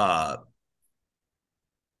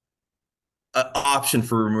option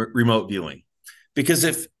for remote viewing,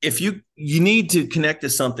 because if you need to connect to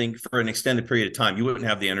something for an extended period of time, you wouldn't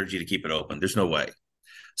have the energy to keep it open. There's no way.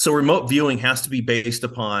 So remote viewing has to be based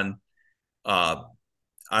upon, I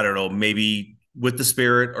don't know, maybe with the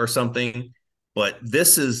spirit or something. But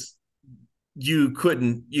this is, you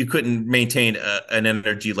couldn't maintain an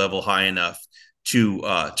energy level high enough to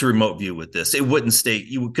remote view with this. It wouldn't stay.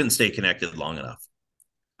 You couldn't stay connected long enough.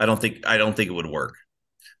 I don't think it would work.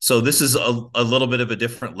 So this is a little bit of a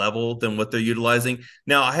different level than what they're utilizing.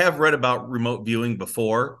 Now, I have read about remote viewing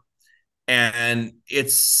before, and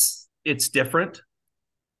it's different.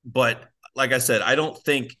 But like I said, I don't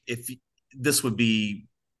think if this would be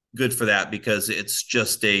good for that because it's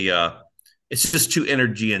just too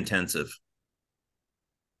energy intensive.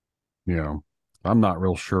 You know, I'm not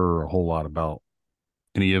real sure a whole lot about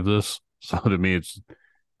any of this. So to me,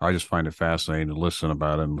 I just find it fascinating to listen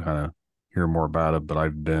about it and kind of hear more about it. But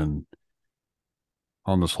I've been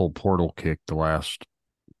on this whole portal kick the last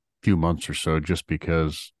few months or so just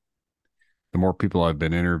because the more people I've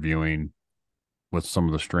been interviewing with some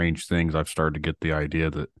of the strange things, I've started to get the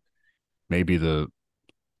idea that maybe the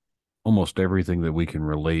almost everything that we can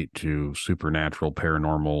relate to supernatural,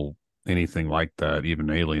 paranormal, anything like that, even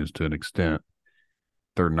aliens to an extent,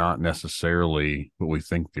 they're not necessarily what we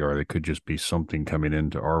think they are. They could just be something coming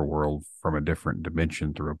into our world from a different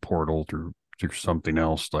dimension through a portal, through something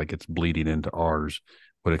else, like it's bleeding into ours.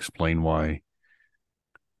 Would explain why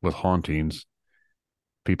with hauntings,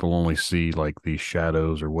 people only see like these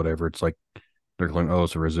shadows or whatever. It's like they're like, oh,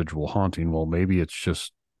 it's a residual haunting. Well, maybe it's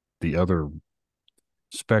just the other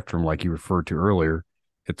spectrum, like you referred to earlier.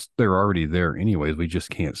 They're already there anyways. We just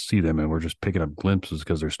can't see them, and we're just picking up glimpses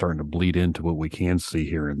because they're starting to bleed into what we can see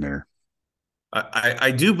here and there.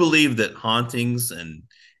 I do believe that hauntings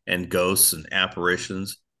and ghosts and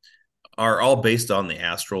apparitions are all based on the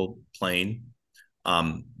astral plane.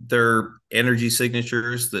 They're energy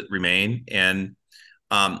signatures that remain. And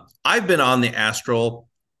I've been on the astral,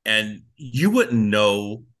 and you wouldn't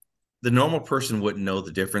know, the normal person wouldn't know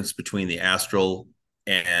the difference between the astral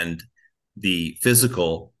and the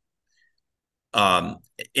physical, um,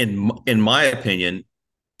 in my opinion,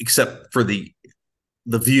 except for the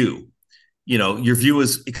view. You know, your view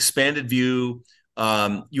is expanded view.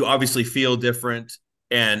 You obviously feel different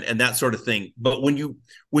and that sort of thing. But when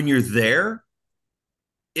you're there,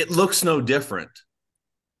 it looks no different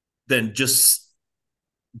than just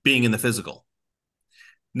being in the physical.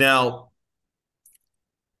 Now,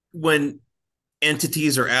 when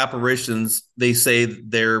entities or apparitions, they say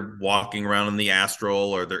they're walking around in the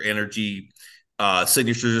astral or their energy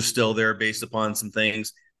signatures are still there based upon some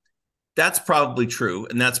things. That's probably true,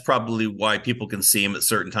 and that's probably why people can see them at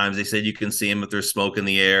certain times. They said you can see them if there's smoke in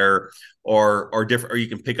the air, or different, or you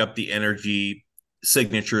can pick up the energy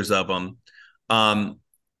signatures of them. Um,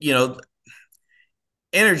 you know,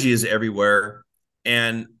 energy is everywhere,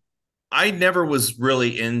 and I never was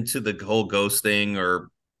really into the whole ghost thing or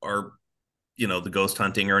the ghost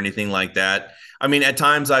hunting or anything like that. I mean, at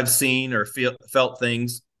times I've seen or felt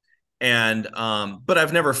things, and but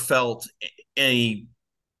I've never felt any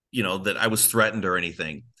that I was threatened or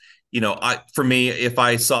anything. For me, if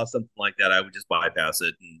I saw something like that, I would just bypass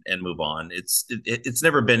it and move on. It's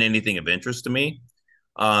never been anything of interest to me.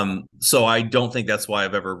 So I don't think that's why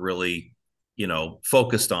I've ever really,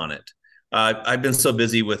 focused on it. I've been so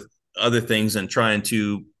busy with other things and trying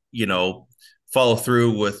to, follow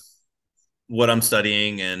through with what I'm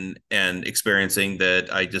studying and experiencing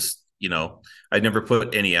that I just, I never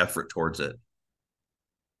put any effort towards it.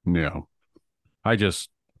 Yeah. I just,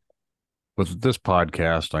 with this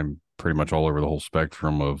podcast, I'm pretty much all over the whole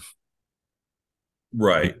spectrum of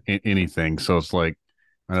Right. anything. So it's like,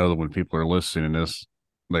 I know that when people are listening to this,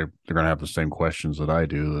 they're going to have the same questions that I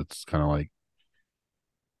do. That's kind of like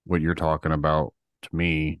what you're talking about to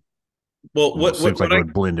me. Well, It seems like it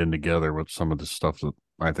would blend in together with some of the stuff that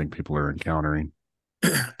I think people are encountering.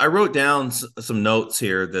 I wrote down some notes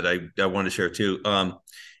here that I want to share too.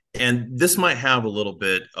 And this might have a little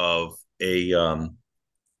bit of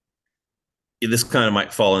this kind of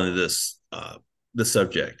might fall into this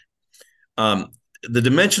subject. The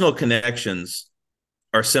dimensional connections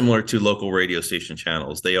are similar to local radio station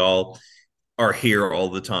channels. They all are here all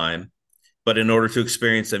the time, but in order to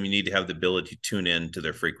experience them, you need to have the ability to tune in to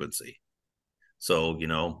their frequency. So,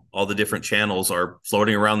 all the different channels are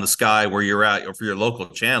floating around the sky where you're at or for your local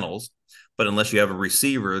channels. But unless you have a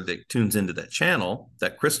receiver that tunes into that channel,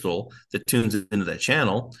 that crystal that tunes into that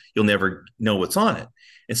channel, you'll never know what's on it.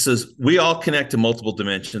 It says we all connect to multiple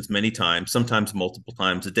dimensions many times, sometimes multiple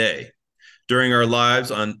times a day during our lives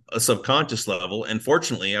on a subconscious level. And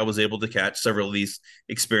fortunately, I was able to catch several of these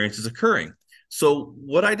experiences occurring. So,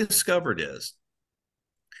 what I discovered is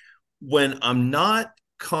when I'm not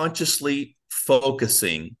consciously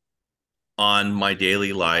focusing on my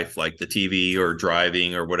daily life, like the TV or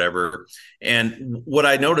driving or whatever. And what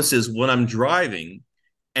I notice is when I'm driving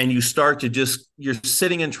and you're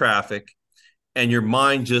sitting in traffic and your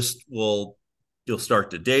mind you'll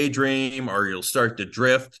start to daydream or you'll start to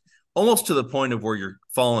drift almost to the point of where you're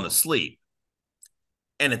falling asleep.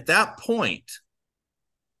 And at that point,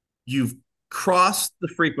 you've crossed the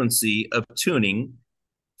frequency of tuning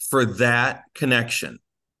for that connection.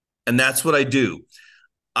 And that's what I do.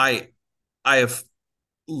 I I have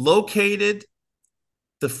located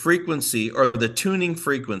the frequency or the tuning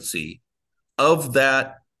frequency of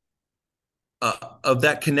that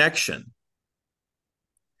connection,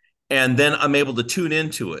 and then I'm able to tune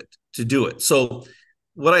into it to do it. So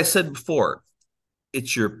what I said before,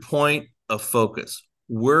 it's your point of focus.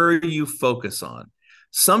 Where you focus on.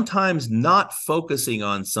 Sometimes not focusing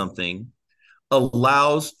on something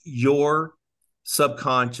allows your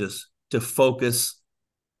subconscious to focus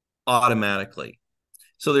automatically.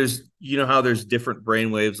 So there's, you know how there's different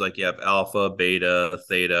brain waves, like you have alpha, beta,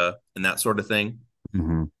 theta, and that sort of thing.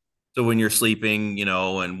 Mm-hmm. So when you're sleeping,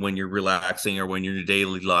 and when you're relaxing or when you're in your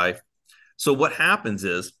daily life. So what happens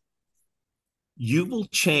is you will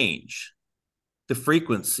change the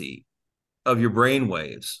frequency of your brain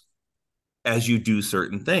waves as you do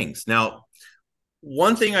certain things. Now,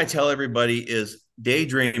 one thing I tell everybody is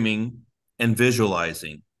daydreaming and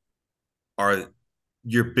visualizing are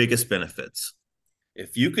your biggest benefits.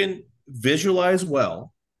 If you can visualize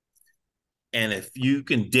well, and if you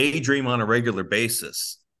can daydream on a regular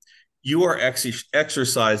basis, you are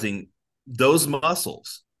exercising those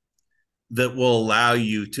muscles that will allow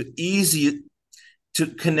you to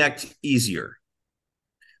connect easier.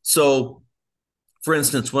 So, for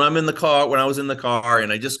instance, when I was in the car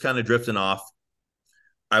and I just kind of drifting off,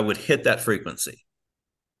 I would hit that frequency.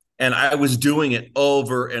 And I was doing it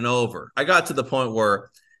over and over. I got to the point where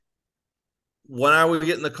when I would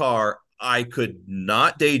get in the car, I could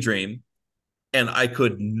not daydream and I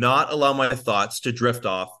could not allow my thoughts to drift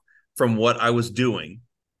off from what I was doing,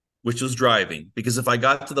 which was driving. Because if I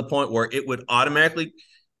got to the point where it would automatically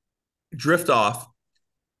drift off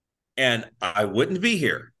and I wouldn't be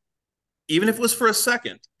here, even if it was for a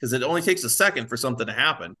second, because it only takes a second for something to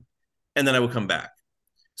happen, and then I would come back.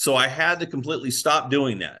 So I had to completely stop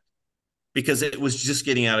doing that because it was just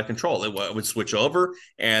getting out of control. It would switch over,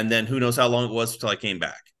 and then who knows how long it was until I came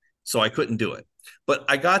back. So I couldn't do it. But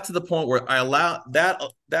I got to the point where I allowed that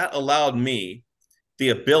allowed me the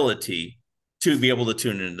ability to be able to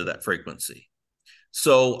tune into that frequency.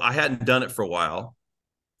 So I hadn't done it for a while,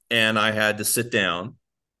 and I had to sit down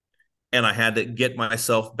and I had to get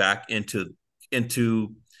myself back into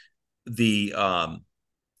the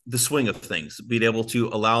swing of things, being able to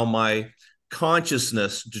allow my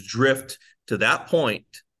consciousness to drift to that point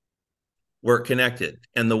where it connected.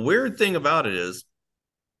 And the weird thing about it is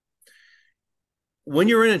when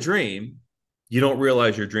you're in a dream, you don't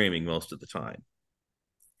realize you're dreaming most of the time.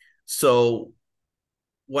 So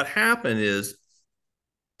what happened is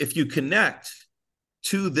if you connect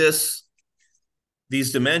to these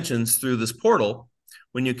dimensions through this portal,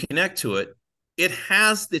 when you connect to it, it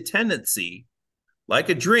has the tendency, like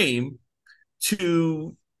a dream,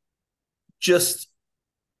 to just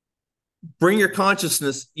bring your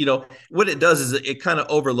consciousness. What it does is it kind of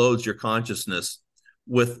overloads your consciousness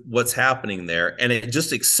with what's happening there, and it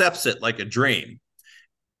just accepts it like a dream.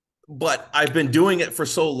 But I've been doing it for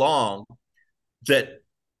so long that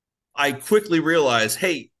I quickly realized,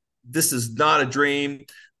 hey, this is not a dream.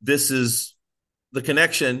 This is the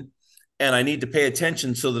connection, and I need to pay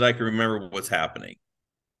attention so that I can remember what's happening.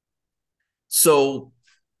 So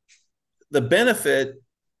the benefit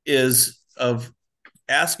is of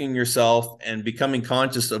asking yourself and becoming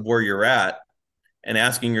conscious of where you're at and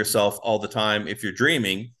asking yourself all the time if you're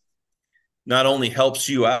dreaming not only helps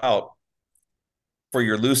you out for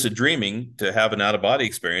your lucid dreaming to have an out-of-body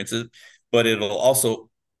experience, but it'll also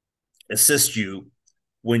assist you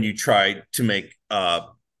when you try to make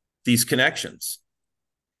these connections.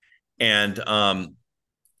 And at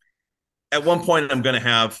one point, I'm going to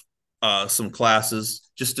have some classes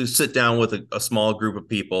just to sit down with a small group of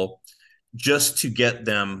people just to get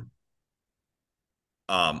them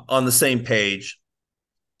on the same page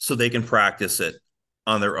so they can practice it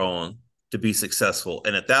on their own to be successful.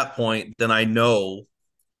 And at that point, then I know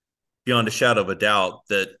beyond a shadow of a doubt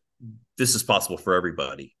that this is possible for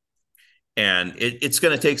everybody. And it's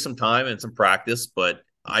going to take some time and some practice, but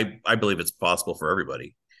I believe it's possible for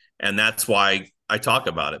everybody. And that's why I talk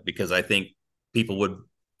about it, because I think people would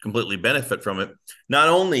completely benefit from it, not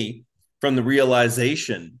only from the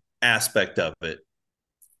realization aspect of it,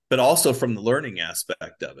 but also from the learning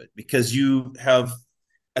aspect of it, because you have,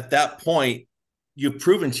 at that point, you've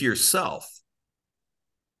proven to yourself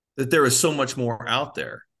that there is so much more out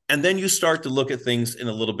there. And then you start to look at things in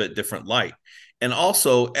a little bit different light. And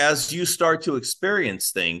also, as you start to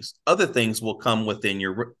experience things, other things will come within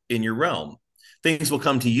your realm. Things will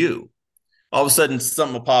come to you. All of a sudden,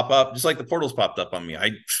 something will pop up, just like the portals popped up on me.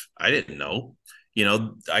 I didn't know.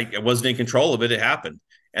 I wasn't in control of it. It happened.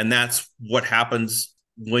 And that's what happens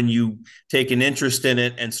when you take an interest in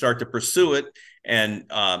it and start to pursue it, and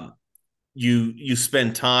you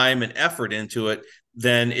spend time and effort into it,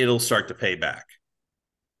 then it'll start to pay back.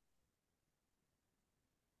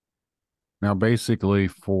 Now, basically,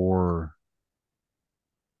 do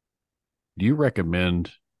you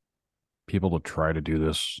recommend people to try to do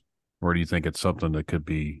this, or do you think it's something that could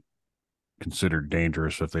be considered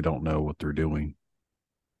dangerous if they don't know what they're doing?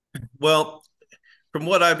 Well, from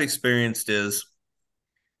what I've experienced is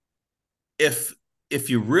if if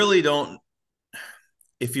you really don't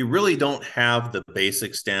if you really don't have the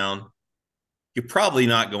basics down, you're probably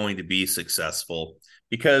not going to be successful,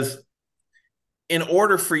 because in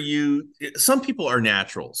order for you, some people are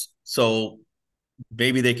naturals, so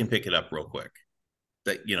maybe they can pick it up real quick.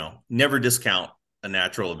 That, never discount a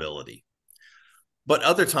natural ability. But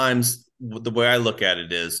other times, the way I look at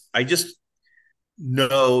it is, I just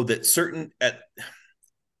know that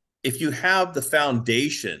if you have the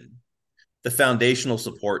foundational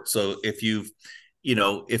support. So if you've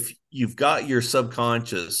got your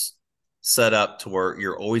subconscious set up to where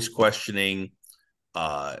you're always questioning,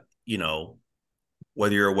 uh, you know,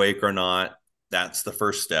 whether you're awake or not, that's the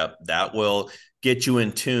first step. That will get you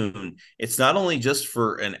in tune. It's not only just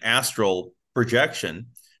for an astral projection,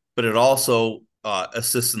 but it also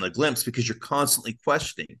assists in the glimpse, because you're constantly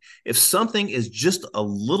questioning. If something is just a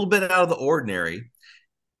little bit out of the ordinary,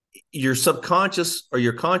 your subconscious or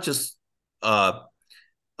uh,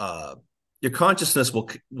 uh, your consciousness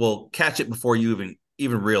will catch it before you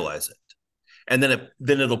even realize it, and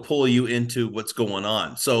then it'll pull you into what's going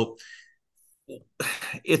on. So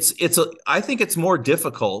I think it's more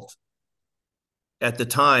difficult at the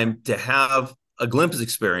time to have a glimpse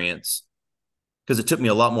experience, because it took me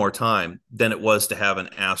a lot more time than it was to have an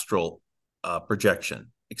astral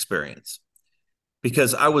projection experience,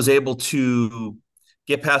 because I was able to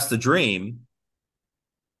get past the dream,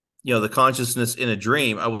 the consciousness in a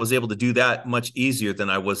dream. I was able to do that much easier than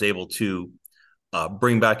I was able to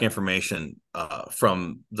bring back information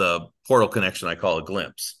from the portal connection I call a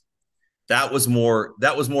glimpse. That was more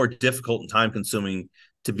difficult and time consuming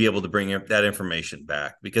to be able to bring that information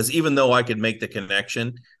back, because even though I could make the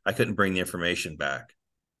connection, I couldn't bring the information back.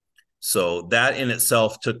 So that in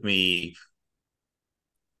itself took me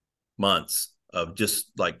months of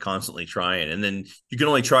just like constantly trying. And then you can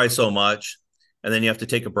only try so much, and then you have to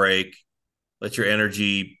take a break, let your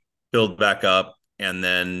energy build back up, and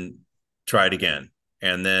then try it again.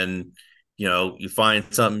 And then, you find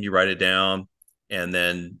something, you write it down, and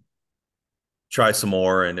then try some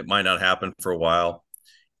more, and it might not happen for a while.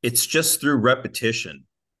 It's just through repetition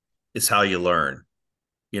is how you learn.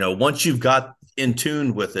 Once you've got in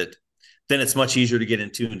tune with it, then it's much easier to get in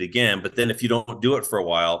tuned again. But then if you don't do it for a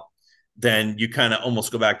while, then you kind of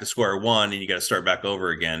almost go back to square one, and you got to start back over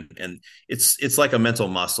again. And it's like a mental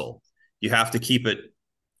muscle. You have to keep it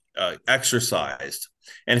exercised.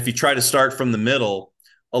 And if you try to start from the middle,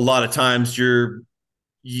 a lot of times you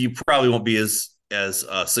probably won't be as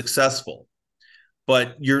successful.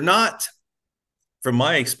 But you're not, from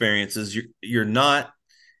my experiences, you're not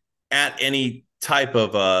at any type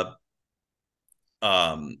of a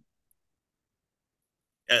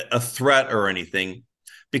threat or anything,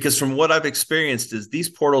 because from what I've experienced is these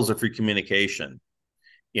portals are for communication.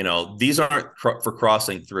 These aren't for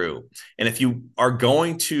crossing through. And if you are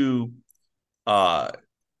going to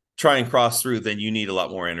try and cross through, then you need a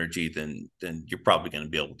lot more energy than you're probably going to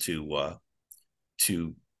be able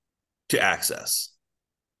to access.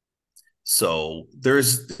 So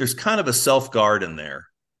there's kind of a self guard in there.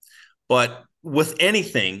 But with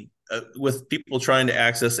anything, with people trying to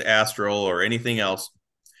access astral or anything else,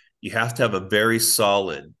 you have to have a very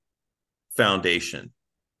solid foundation.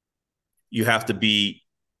 You have to be,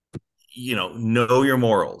 know your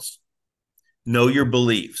morals, know your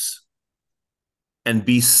beliefs, and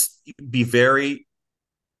be very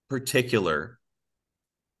particular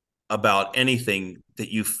about anything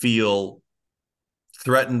that you feel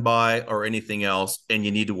threatened by or anything else, and you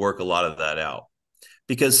need to work a lot of that out,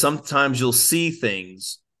 because sometimes you'll see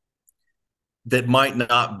things that might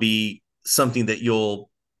not be something that you'll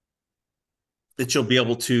be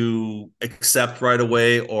able to accept right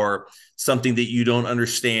away, or something that you don't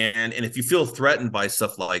understand. And if you feel threatened by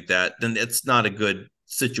stuff like that, then it's not a good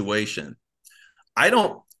situation. I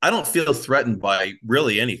don't feel threatened by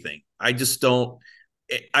really anything. I don't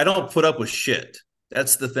put up with shit.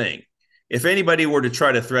 That's the thing. If anybody were to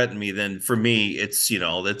try to threaten me, then for me, it's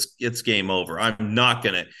game over. I'm not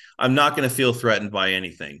gonna feel threatened by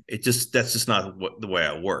anything. That's just not the way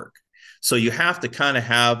I work. So you have to kind of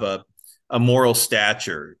have a moral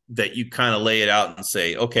stature that you kind of lay it out and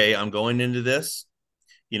say, okay, I'm going into this,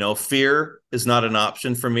 Fear is not an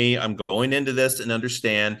option for me. I'm going into this and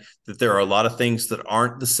understand that there are a lot of things that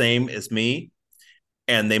aren't the same as me,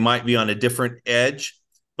 and they might be on a different edge,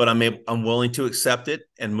 but I'm willing to accept it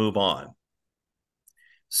and move on.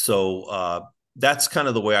 So that's kind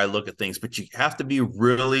of the way I look at things. But you have to be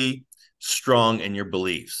really strong in your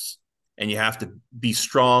beliefs, and you have to be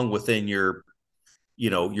strong within your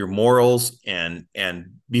morals, and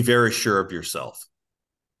be very sure of yourself.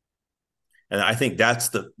 And I think that's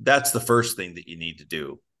the first thing that you need to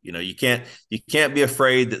do. You can't be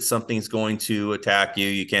afraid that something's going to attack you.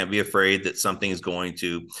 You can't be afraid that something's going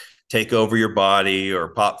to take over your body or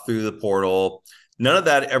pop through the portal. None of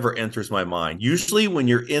that ever enters my mind. Usually when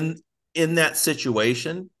you're in that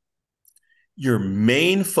situation, your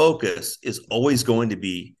main focus is always going to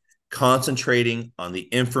be concentrating on the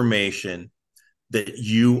information that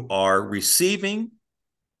you are receiving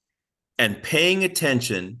and paying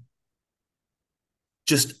attention,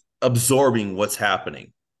 just absorbing what's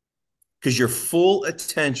happening, because your full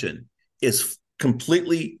attention is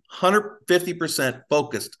completely 150%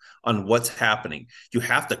 focused on what's happening. You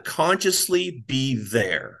have to consciously be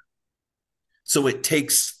there. So it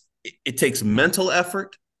takes mental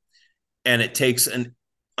effort, and it takes an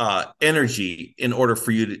energy in order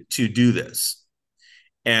for you to do this.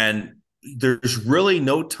 And there's really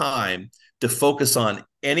no time to focus on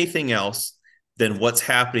anything else than what's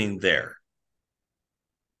happening there.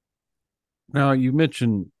 Now, you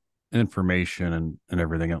mentioned information and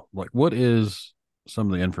everything else. Like, what is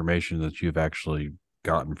some of the information that you've actually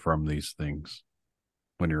gotten from these things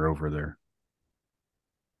when you're over there?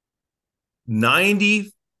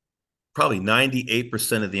 90, probably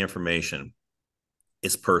 98% of the information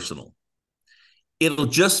is personal. It'll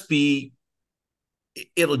just be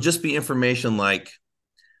it'll just be information like,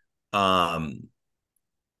 um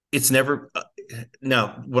it's never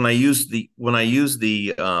now when I use the 1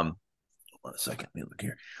 second, let me look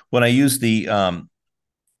here. When I use the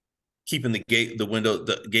keeping the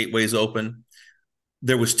gateways open,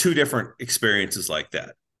 there was two different experiences like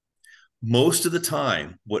that. Most of the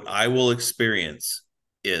time what I will experience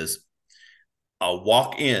is I'll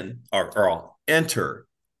walk in, or I'll enter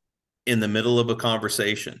in the middle of a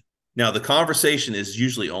conversation. Now, the conversation is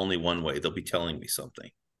usually only one way. They'll be telling me something.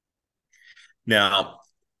 Now,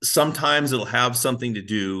 sometimes it'll have something to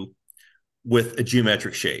do with a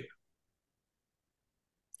geometric shape.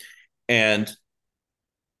 And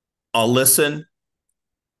I'll listen,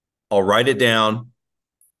 I'll write it down,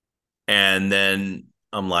 and then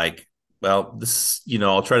I'm like, well,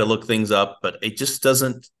 I'll try to look things up, but it just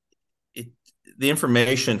doesn't, it, the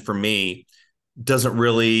information for me doesn't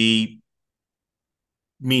really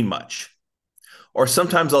mean much. Or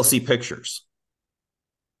sometimes I'll see pictures.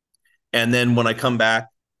 And then when I come back,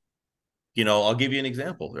 I'll give you an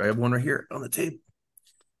example. I have one right here on the table.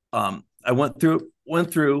 I went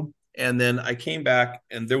through, and then I came back,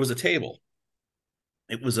 and there was a table.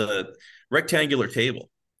 It was a rectangular table,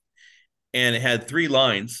 and it had three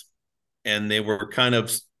lines, and they were kind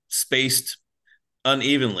of spaced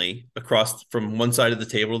unevenly across from one side of the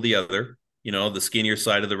table to the other, the skinnier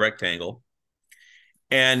side of the rectangle.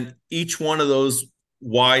 And each one of those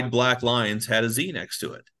wide black lines had a Z next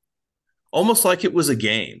to it, almost like it was a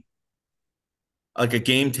game, like a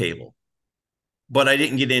game table. But I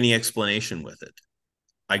didn't get any explanation with it.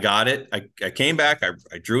 I got it. I came back,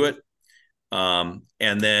 I drew it. And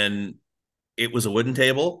then it was a wooden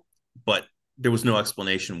table, but there was no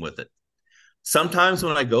explanation with it. Sometimes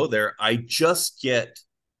when I go there, I just get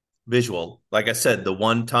visual. Like I said, the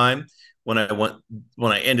one time when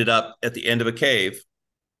I ended up at the end of a cave,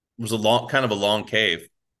 it was kind of a long cave.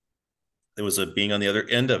 There was a being on the other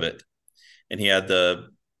end of it, and he had the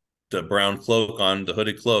brown cloak on, the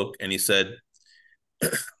hooded cloak, and he said,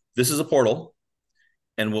 "This is a portal,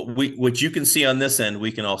 and what you can see on this end,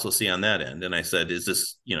 we can also see on that end." And I said, "Is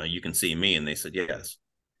this, you can see me?" And they said, "Yes."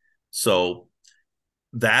 So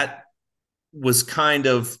that was kind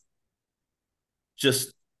of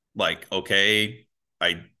just like, okay,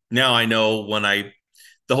 now I know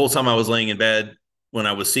the whole time I was laying in bed when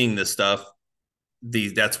I was seeing this stuff,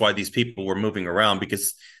 that's why these people were moving around,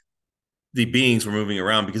 because the beings were moving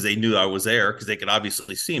around because they knew I was there, because they could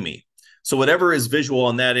obviously see me. So whatever is visual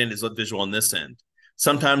on that end is visual on this end.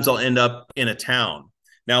 Sometimes I'll end up in a town.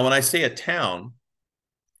 Now, when I say a town,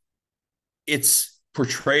 it's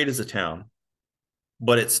portrayed as a town,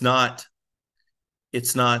 but it's not.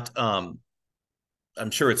 It's not. I'm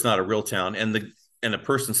sure it's not a real town. And a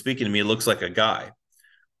person speaking to me looks like a guy.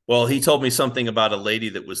 Well, he told me something about a lady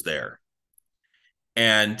that was there,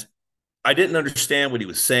 and I didn't understand what he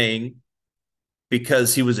was saying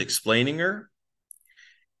because he was explaining her.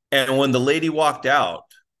 And when the lady walked out,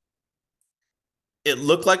 it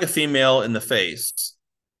looked like a female in the face,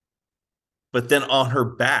 but then on her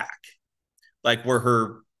back, like where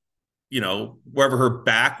her, wherever her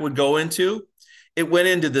back would go into, it went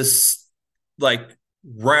into this like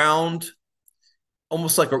round,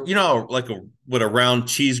 almost like what a round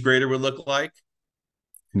cheese grater would look like.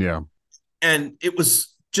 Yeah. And it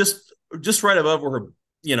was just right above where her,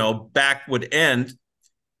 back would end.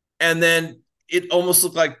 And then it almost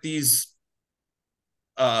looked like these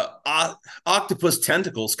octopus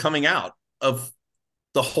tentacles coming out of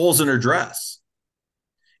the holes in her dress.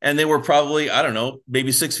 And they were probably, I don't know,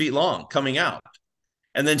 maybe 6 feet long coming out.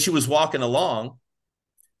 And then she was walking along,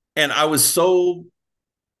 and I was so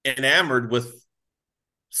enamored with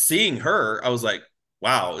seeing her. I was like,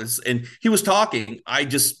 wow. And he was talking. I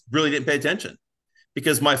just really didn't pay attention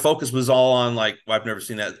because my focus was all on like, well, I've never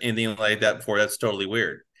seen that anything like that before. That's totally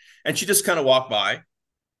weird. And she just kind of walked by,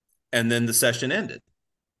 and then the session ended.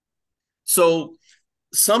 So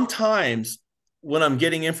sometimes when I'm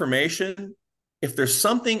getting information, if there's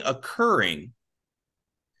something occurring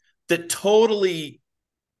that totally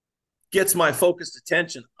gets my focused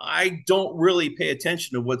attention, I don't really pay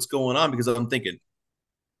attention to what's going on because I'm thinking,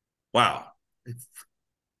 wow,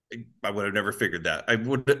 I would have never figured that. I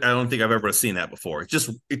don't think I've ever seen that before. It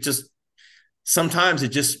just sometimes it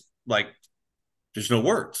just like there's no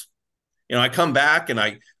words. I come back and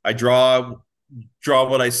I draw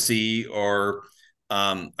what I see, or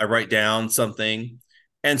I write down something.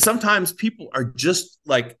 And sometimes people are just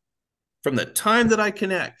like, from the time that I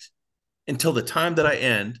connect until the time that I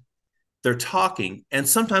end, they're talking. And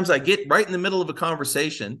sometimes I get right in the middle of a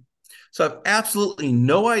conversation. So I have absolutely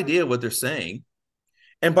no idea what they're saying.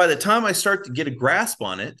 And by the time I start to get a grasp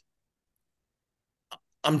on it,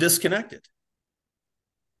 I'm disconnected.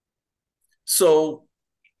 So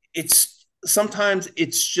it's sometimes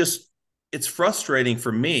it's frustrating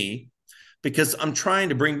for me because I'm trying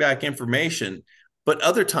to bring back information, but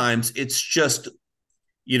other times it's just,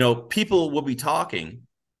 people will be talking,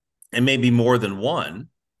 and maybe more than one,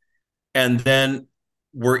 and then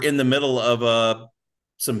we're in the middle of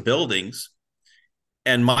some buildings,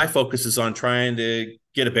 and my focus is on trying to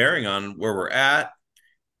get a bearing on where we're at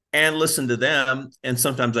and listen to them, and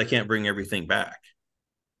sometimes I can't bring everything back.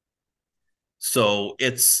 So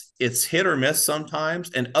it's hit or miss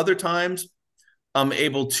sometimes, and other times I'm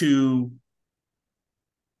able to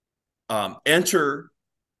enter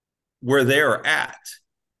where they're at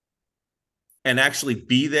and actually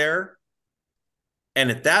be there.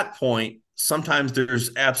 And at that point, sometimes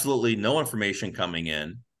there's absolutely no information coming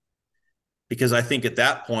in because I think at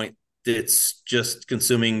that point, it's just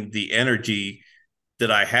consuming the energy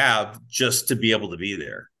that I have just to be able to be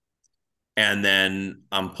there. And then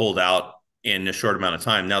I'm pulled out in a short amount of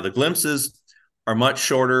time. Now, the glimpses are much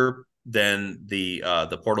shorter than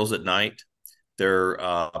the portals at night. They're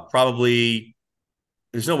probably,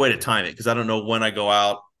 there's no way to time it because I don't know when I go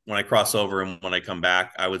out, when I cross over, and when I come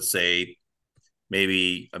back. I would say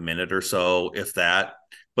maybe a minute or so, if that.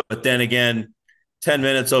 But then again, 10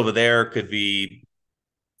 minutes over there could be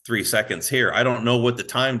 3 seconds here. I don't know what the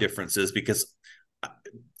time difference is because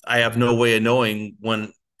I have no way of knowing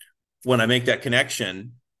when I make that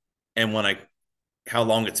connection and how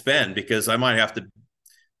long it's been, because I might have to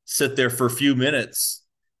sit there for a few minutes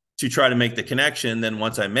to try to make the connection. Then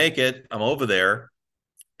once I make it, I'm over there.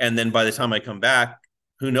 And then by the time I come back,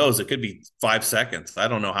 who knows? It could be 5 seconds. I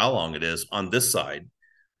don't know how long it is on this side.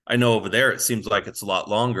 I know over there, it seems like it's a lot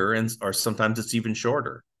longer, or sometimes it's even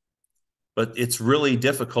shorter. But it's really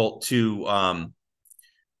difficult to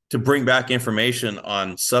bring back information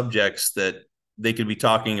on subjects that they could be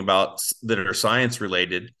talking about that are science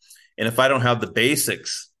related. And if I don't have the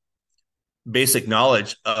basic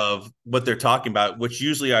knowledge of what they're talking about, which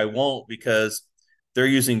usually I won't because they're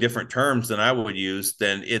using different terms than I would use,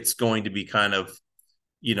 then it's going to be kind of,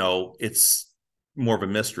 it's more of a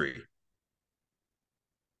mystery.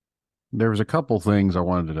 There was a couple things I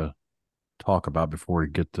wanted to talk about before we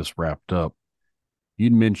get this wrapped up.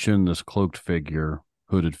 You'd mentioned this cloaked figure,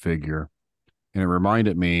 hooded figure, and it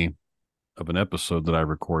reminded me of an episode that I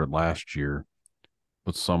recorded last year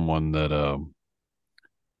with someone that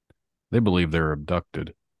they believe they're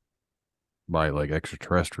abducted by like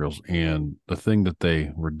extraterrestrials, and the thing that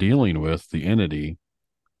they were dealing with, the entity,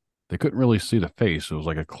 they couldn't really see the face. It was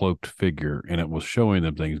like a cloaked figure, and it was showing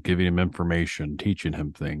them things, giving him information, teaching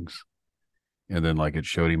him things. And then like it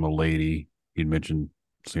showed him a lady. He'd mentioned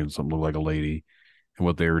seeing something look like a lady and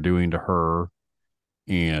what they were doing to her.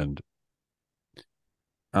 And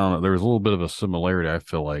I don't know, there was a little bit of a similarity, I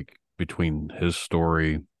feel like, between his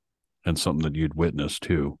story and something that you'd witnessed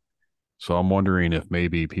too. So I'm wondering if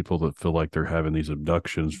maybe people that feel like they're having these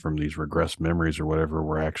abductions from these regressed memories or whatever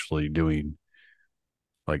were actually doing,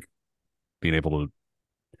 like, being able to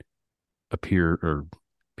appear or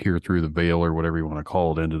peer through the veil or whatever you want to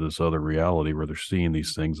call it into this other reality where they're seeing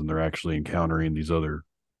these things and they're actually encountering these other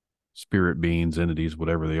spirit beings, entities,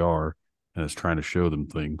 whatever they are, and it's trying to show them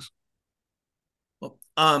things. Well,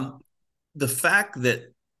 the fact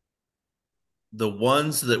that the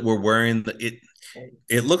ones that were wearing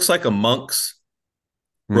it looks like a monk's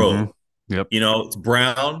Mm-hmm. robe. Yep. It's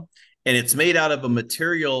brown and it's made out of a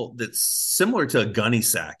material that's similar to a gunny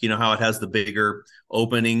sack. You know how it has the bigger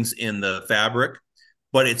openings in the fabric,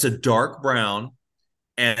 but it's a dark brown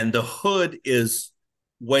and the hood is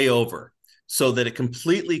way over so that it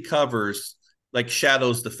completely covers, like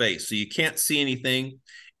shadows the face. So you can't see anything.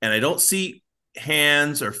 And I don't see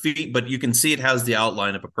hands or feet, but you can see it has the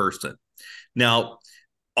outline of a person. Now,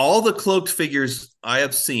 all the cloaked figures I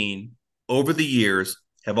have seen over the years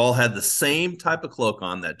have all had the same type of cloak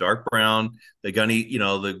on, that dark brown, the gunny,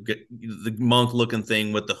 the monk looking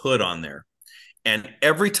thing with the hood on there. And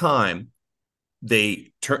every time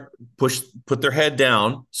they put their head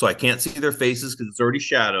down so I can't see their faces because it's already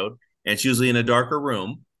shadowed and it's usually in a darker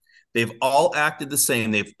room. They've all acted the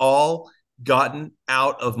same. They've all gotten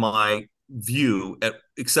out of my view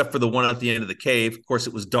except for the one at the end of the cave. Of course,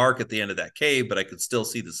 it was dark at the end of that cave, but I could still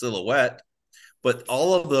see the silhouette. But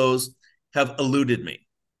all of those have eluded me.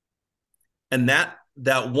 And that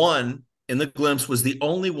one in the glimpse was the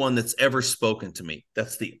only one that's ever spoken to me.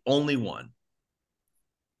 That's the only one.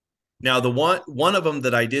 Now, the one of them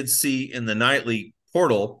that I did see in the nightly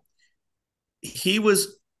portal, he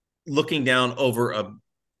was looking down over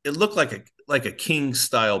it looked like a king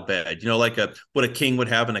style bed, like what a king would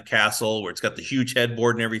have in a castle where it's got the huge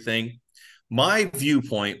headboard and everything. My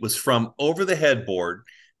viewpoint was from over the headboard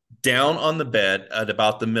down on the bed at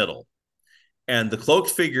about the middle. And the cloaked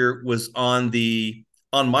figure was on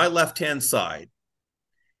my left-hand side.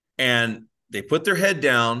 And they put their head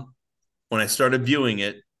down when I started viewing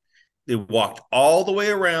it. They walked all the way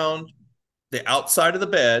around the outside of the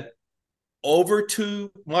bed over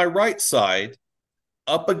to my right side,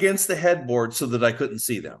 up against the headboard so that I couldn't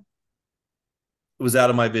see them. It was out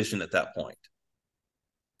of my vision at that point.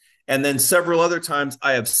 And then several other times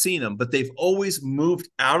I have seen them, but they've always moved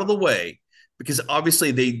out of the way because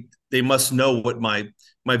obviously they must know what my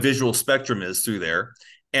visual spectrum is through there.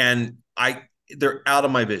 And they're out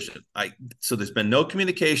of my vision. So there's been no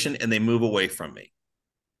communication and they move away from me.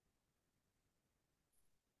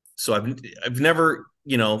 So I've never,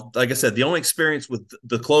 like I said, the only experience with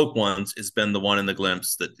the cloak ones has been the one in the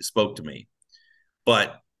glimpse that spoke to me.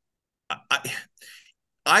 But I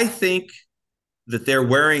I think that they're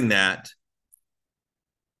wearing that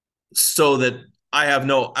so that I have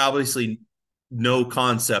obviously no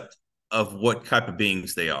concept of what type of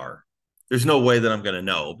beings they are. There's no way that I'm going to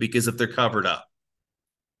know because if they're covered up,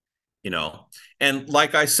 and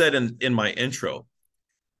like I said in my intro,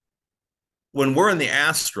 when we're in the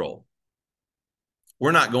astral,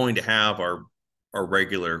 we're not going to have our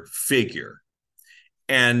regular figure.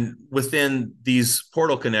 And within these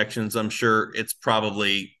portal connections, I'm sure it's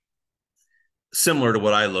probably similar to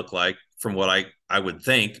what I look like from what I would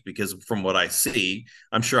think, because from what I see,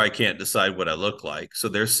 I'm sure I can't decide what I look like. So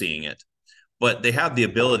they're seeing it, but they have the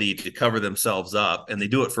ability to cover themselves up and they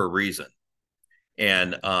do it for a reason.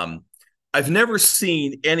 And I've never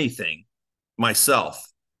seen anything myself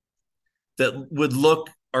that would look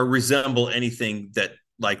or resemble anything that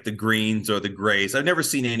like the greens or the grays. I've never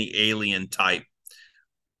seen any alien type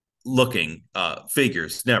looking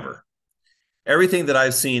figures. Never. Everything that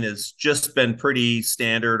I've seen has just been pretty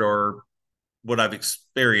standard or what I've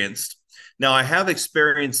experienced. Now I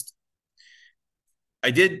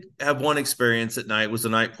did have one experience at night. It was a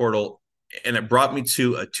night portal and it brought me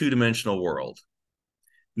to a two-dimensional world.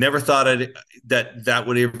 Never thought that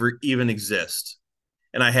would ever even exist.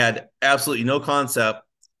 And I had absolutely no concept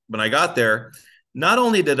when I got there. Not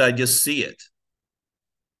only did I just see it,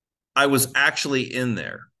 I was actually in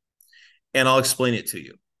there. And I'll explain it to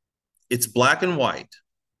you. It's black and white.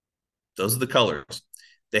 Those are the colors.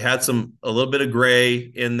 They had a little bit of gray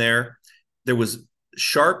in there. There was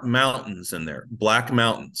sharp mountains in there, black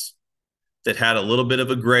mountains that had a little bit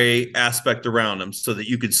of a gray aspect around them so that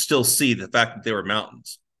you could still see the fact that they were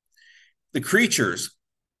mountains. The creatures,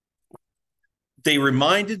 they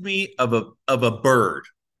reminded me of a bird,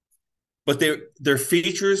 but their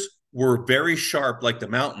features were very sharp like the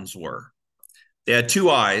mountains were. They had two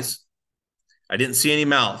eyes. I didn't see any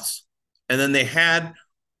mouths. And then they had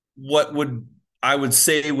what I would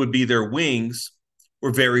say would be their wings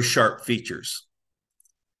were very sharp features.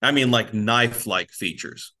 I mean, like knife-like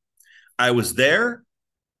features. I was there,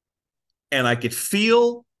 and I could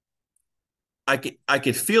feel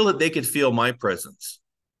that they could feel my presence.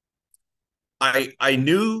 I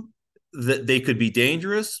knew that they could be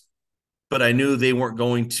dangerous, but I knew they weren't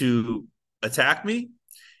going to attack me,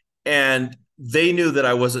 and they knew that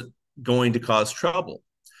I wasn't going to cause trouble.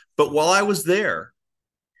 But while I was there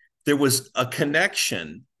was a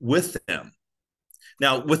connection with them.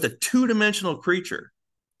 Now, with a two-dimensional creature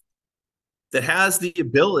that has the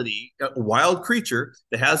ability, a wild creature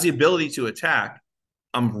that has the ability to attack,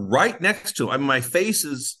 I'm right next to them. I mean, my face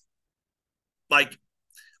is like,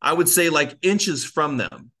 I would say, like inches from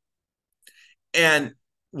them, and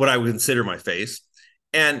what I would consider my face.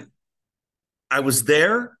 And I was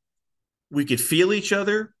there. We could feel each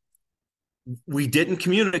other. We didn't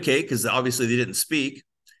communicate because obviously they didn't speak.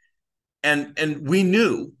 And we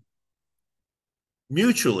knew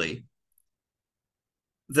mutually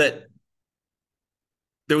that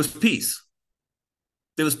there was peace.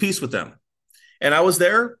 There was peace with them. And I was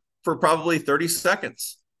there for probably 30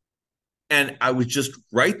 seconds. And I was just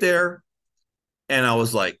right there. And I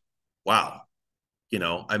was like, wow.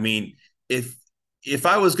 I mean, if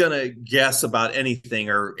I was gonna guess about anything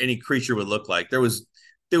or any creature would look like, there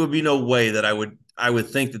would be no way that I would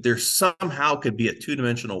think that there somehow could be a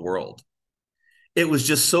two-dimensional world. It was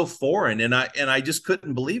just so foreign, and I just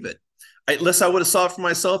couldn't believe it. Unless I would have saw it for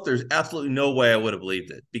myself, there's absolutely no way I would have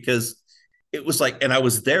believed it, because it was like, and I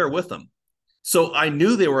was there with them. So I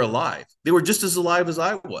knew they were alive. They were just as alive as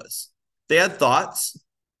I was. They had thoughts,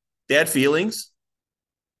 they had feelings,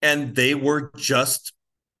 and they were just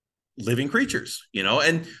living creatures,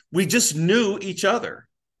 and we just knew each other.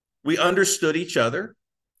 We understood each other,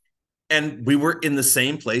 and we were in the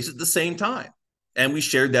same place at the same time. And we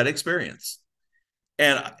shared that experience.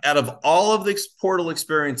 And out of all of the portal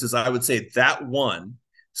experiences, I would say that one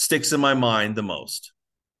sticks in my mind the most.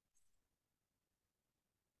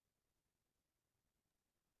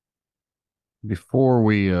 Before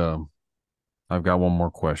we, I've got one more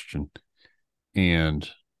question, and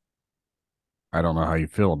I don't know how you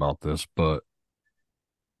feel about this, but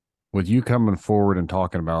with you coming forward and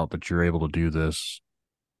talking about that you're able to do this,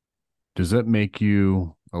 does that make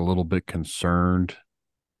you a little bit concerned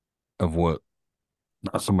of what,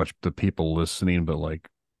 not so much the people listening, but like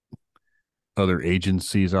other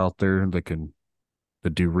agencies out there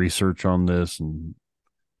that do research on this? And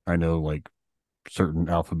I know like certain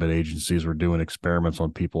alphabet agencies were doing experiments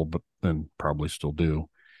on people, but then probably still do.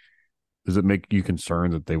 Does it make you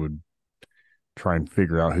concerned that they would try and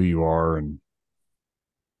figure out who you are and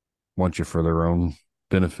want you for their own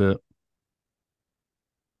benefit?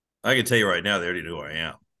 I can tell you right now, they already know who I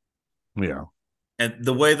am. Yeah. And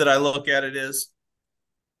the way that I look at it is,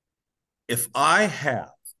 if I have,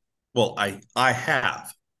 well, I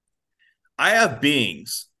have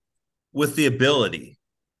beings with the ability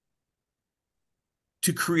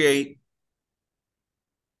to create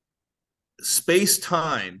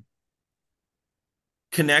space-time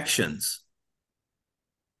connections,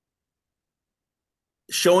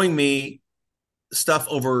 showing me stuff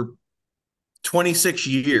over 26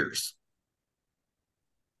 years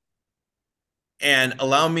and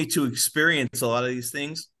allow me to experience a lot of these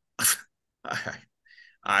things.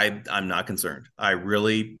 I'm not concerned. I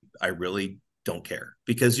really don't care,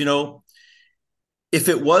 because if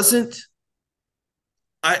it wasn't,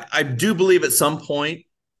 I do believe at some point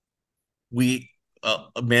we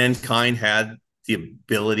mankind had the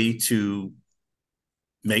ability to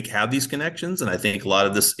have these connections, and I think a lot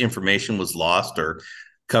of this information was lost or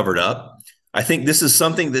covered up. I think this is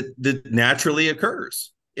something that naturally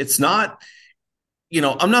occurs. It's not,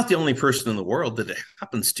 I'm not the only person in the world that it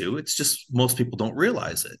happens to. It's just most people don't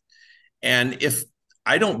realize it. And if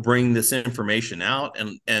I don't bring this information out,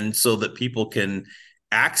 and so that people can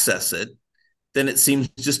access it, then it seems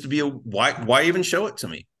just to be why even show it to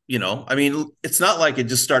me? I mean, it's not like it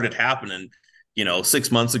just started happening,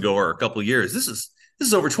 6 months ago or a couple of years. This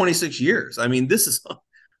is over 26 years. I mean, this is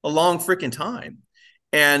a long freaking time.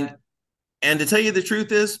 And to tell you the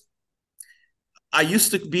truth is, I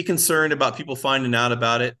used to be concerned about people finding out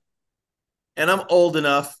about it. And I'm old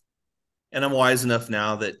enough and I'm wise enough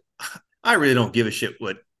now that I really don't give a shit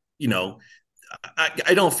what,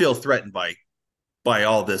 I don't feel threatened by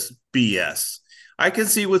all this BS. I can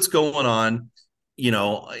see what's going on,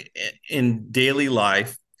 in daily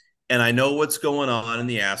life. And I know what's going on in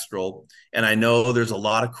the astral. And I know there's a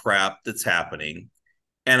lot of crap that's happening.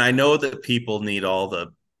 And I know that people need all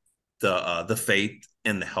the faith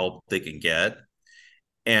and the help they can get.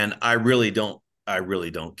 And I really don't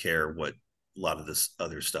care what a lot of this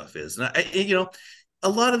other stuff is. And a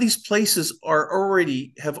lot of these places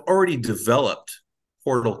have already developed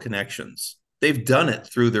portal connections. They've done it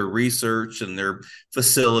through their research and their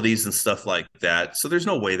facilities and stuff like that. So there's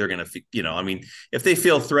no way they're going to, I mean, if they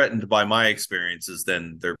feel threatened by my experiences,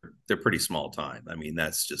 then they're pretty small time. I mean,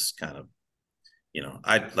 that's just kind of,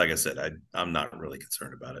 like I said, I'm not really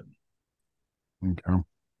concerned about it. Okay.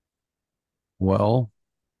 Well,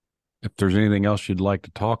 if there's anything else you'd like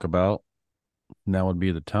to talk about, now would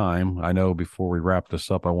be the time. I know before we wrap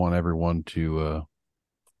this up, I want everyone to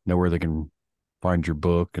know where they can find your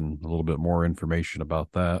book and a little bit more information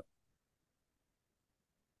about that.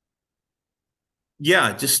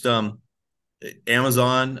 Yeah, just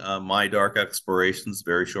Amazon, My Dark Explorations,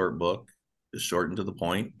 very short book, just short and to the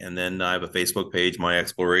point. And then I have a Facebook page, My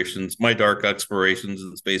Dark Explorations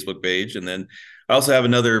is Facebook page. And then I also have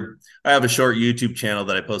I have a short YouTube channel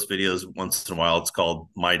that I post videos once in a while. It's called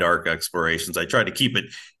My Dark Explorations. I try to keep it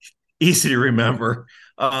easy to remember.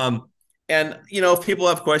 And if people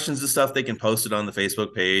have questions and stuff, they can post it on the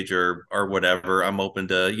Facebook page or whatever. I'm open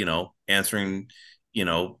to, answering, you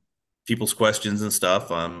know, people's questions and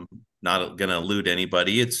stuff. I'm not going to elude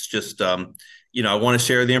anybody. It's just, I want to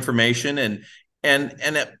share the information and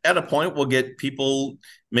at a point we'll get people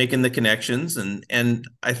making the connections. And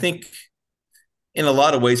I think in a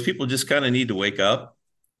lot of ways, people just kind of need to wake up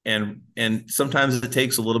and sometimes it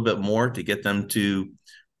takes a little bit more to get them to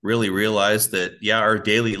really realize that, yeah, our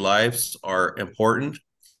daily lives are important,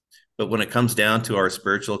 but when it comes down to our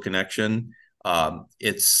spiritual connection,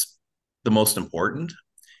 it's the most important.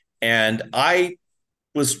 And I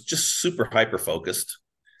was just super hyper focused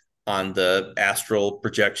on the astral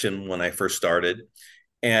projection when I first started.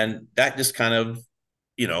 And that just kind of,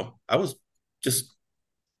 I was just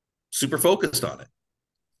super focused on it.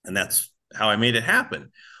 And that's how I made it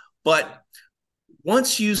happen. But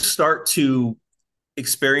once you start to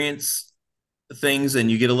experience things and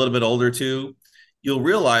you get a little bit older too, you'll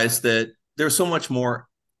realize that there's so much more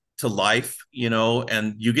to life,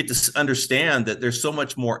 and you get to understand that there's so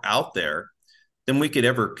much more out there than we could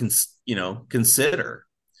ever, consider.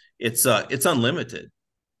 It's unlimited,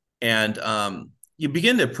 and you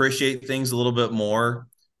begin to appreciate things a little bit more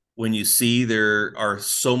when you see there are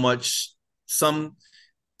some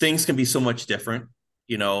things can be so much different,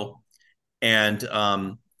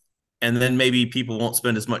 and then maybe people won't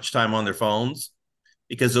spend as much time on their phones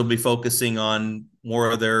because they'll be focusing on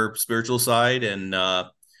more of their spiritual side and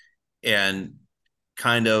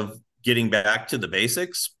kind of getting back to the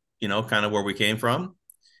basics, kind of where we came from.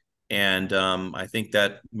 And I think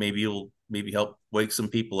that maybe will maybe help wake some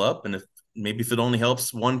people up. And if it only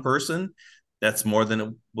helps one person, that's more than it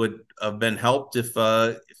would have been helped if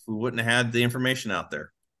we wouldn't have had the information out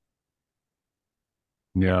there.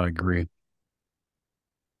 Yeah, I agree.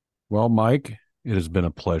 Well, Mike, it has been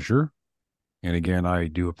a pleasure. And again, I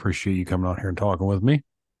do appreciate you coming out here and talking with me.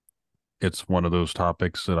 It's one of those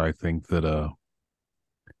topics that I think that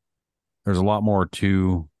there's a lot more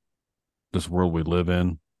to this world we live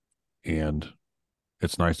in. And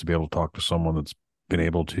it's nice to be able to talk to someone that's been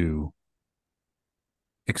able to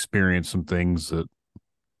experience some things that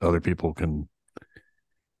other people can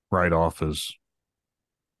write off as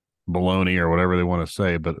baloney or whatever they want to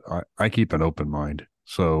say. But I keep an open mind.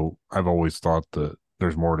 So I've always thought that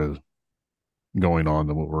there's more to going on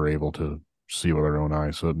than what we're able to see with our own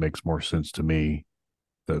eyes. So it makes more sense to me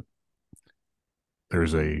that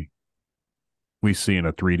we see in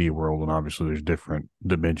a 3D world, and obviously there's different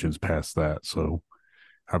dimensions past that. So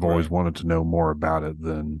I've always wanted to know more about it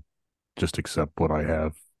than just accept what I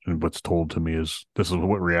have and what's told to me is this is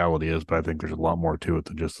what reality is. But I think there's a lot more to it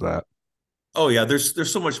than just that. Oh yeah,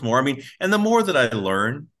 there's so much more. I mean, and the more that I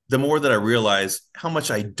learn, the more that I realize how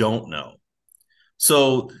much I don't know.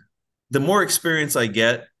 So the more experience I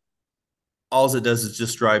get, all it does is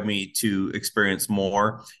just drive me to experience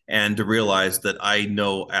more and to realize that I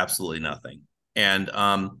know absolutely nothing. And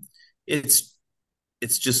it's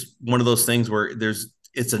just one of those things where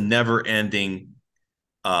it's a never ending,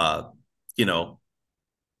 you know,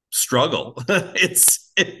 struggle.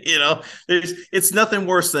 It's nothing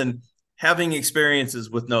worse than having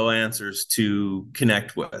experiences with no answers to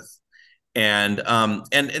connect with. And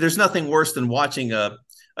there's nothing worse than watching a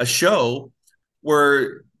show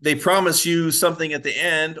where they promise you something at the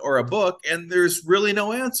end or a book and there's really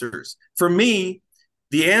no answers. For me,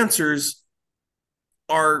 the answers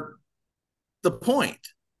are the point.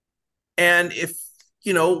 And if,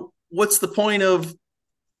 what's the point of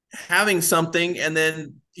having something and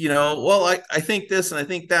then, well, I think this and I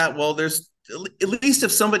think that. Well, there's at least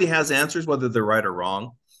if somebody has answers, whether they're right or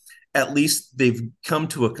wrong, at least they've come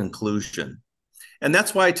to a conclusion. And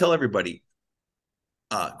that's why I tell everybody,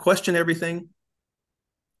 question everything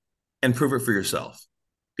and prove it for yourself.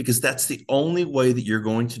 because that's the only way that you're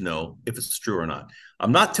going to know if it's true or not.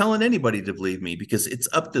 I'm not telling anybody to believe me because it's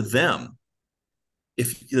up to them.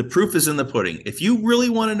 If the proof is in the pudding, if you really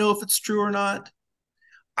want to know if it's true or not,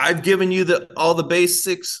 I've given you all the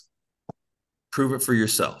basics. Prove it for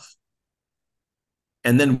yourself.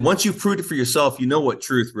 And then once you've proved it for yourself, you know what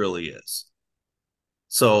truth really is.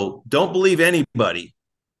 So don't believe anybody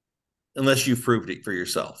unless you've proved it for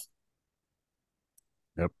yourself.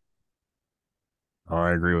 Yep. Oh,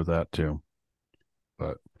 I agree with that too.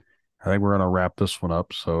 But I think we're going to wrap this one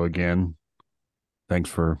up. So again, thanks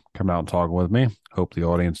for coming out and talking with me. Hope the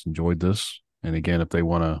audience enjoyed this. And again, if they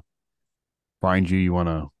want to find you, you want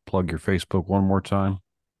to plug your Facebook one more time?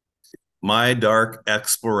 My Dark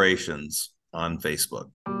Explorations on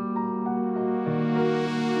Facebook.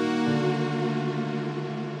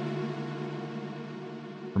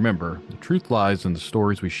 Remember, the truth lies in the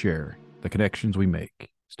stories we share, the connections we make.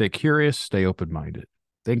 Stay curious, stay open-minded.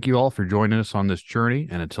 Thank you all for joining us on this journey,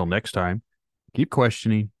 and until next time, keep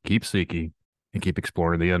questioning, keep seeking, and keep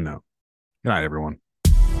exploring the unknown. Good night, everyone.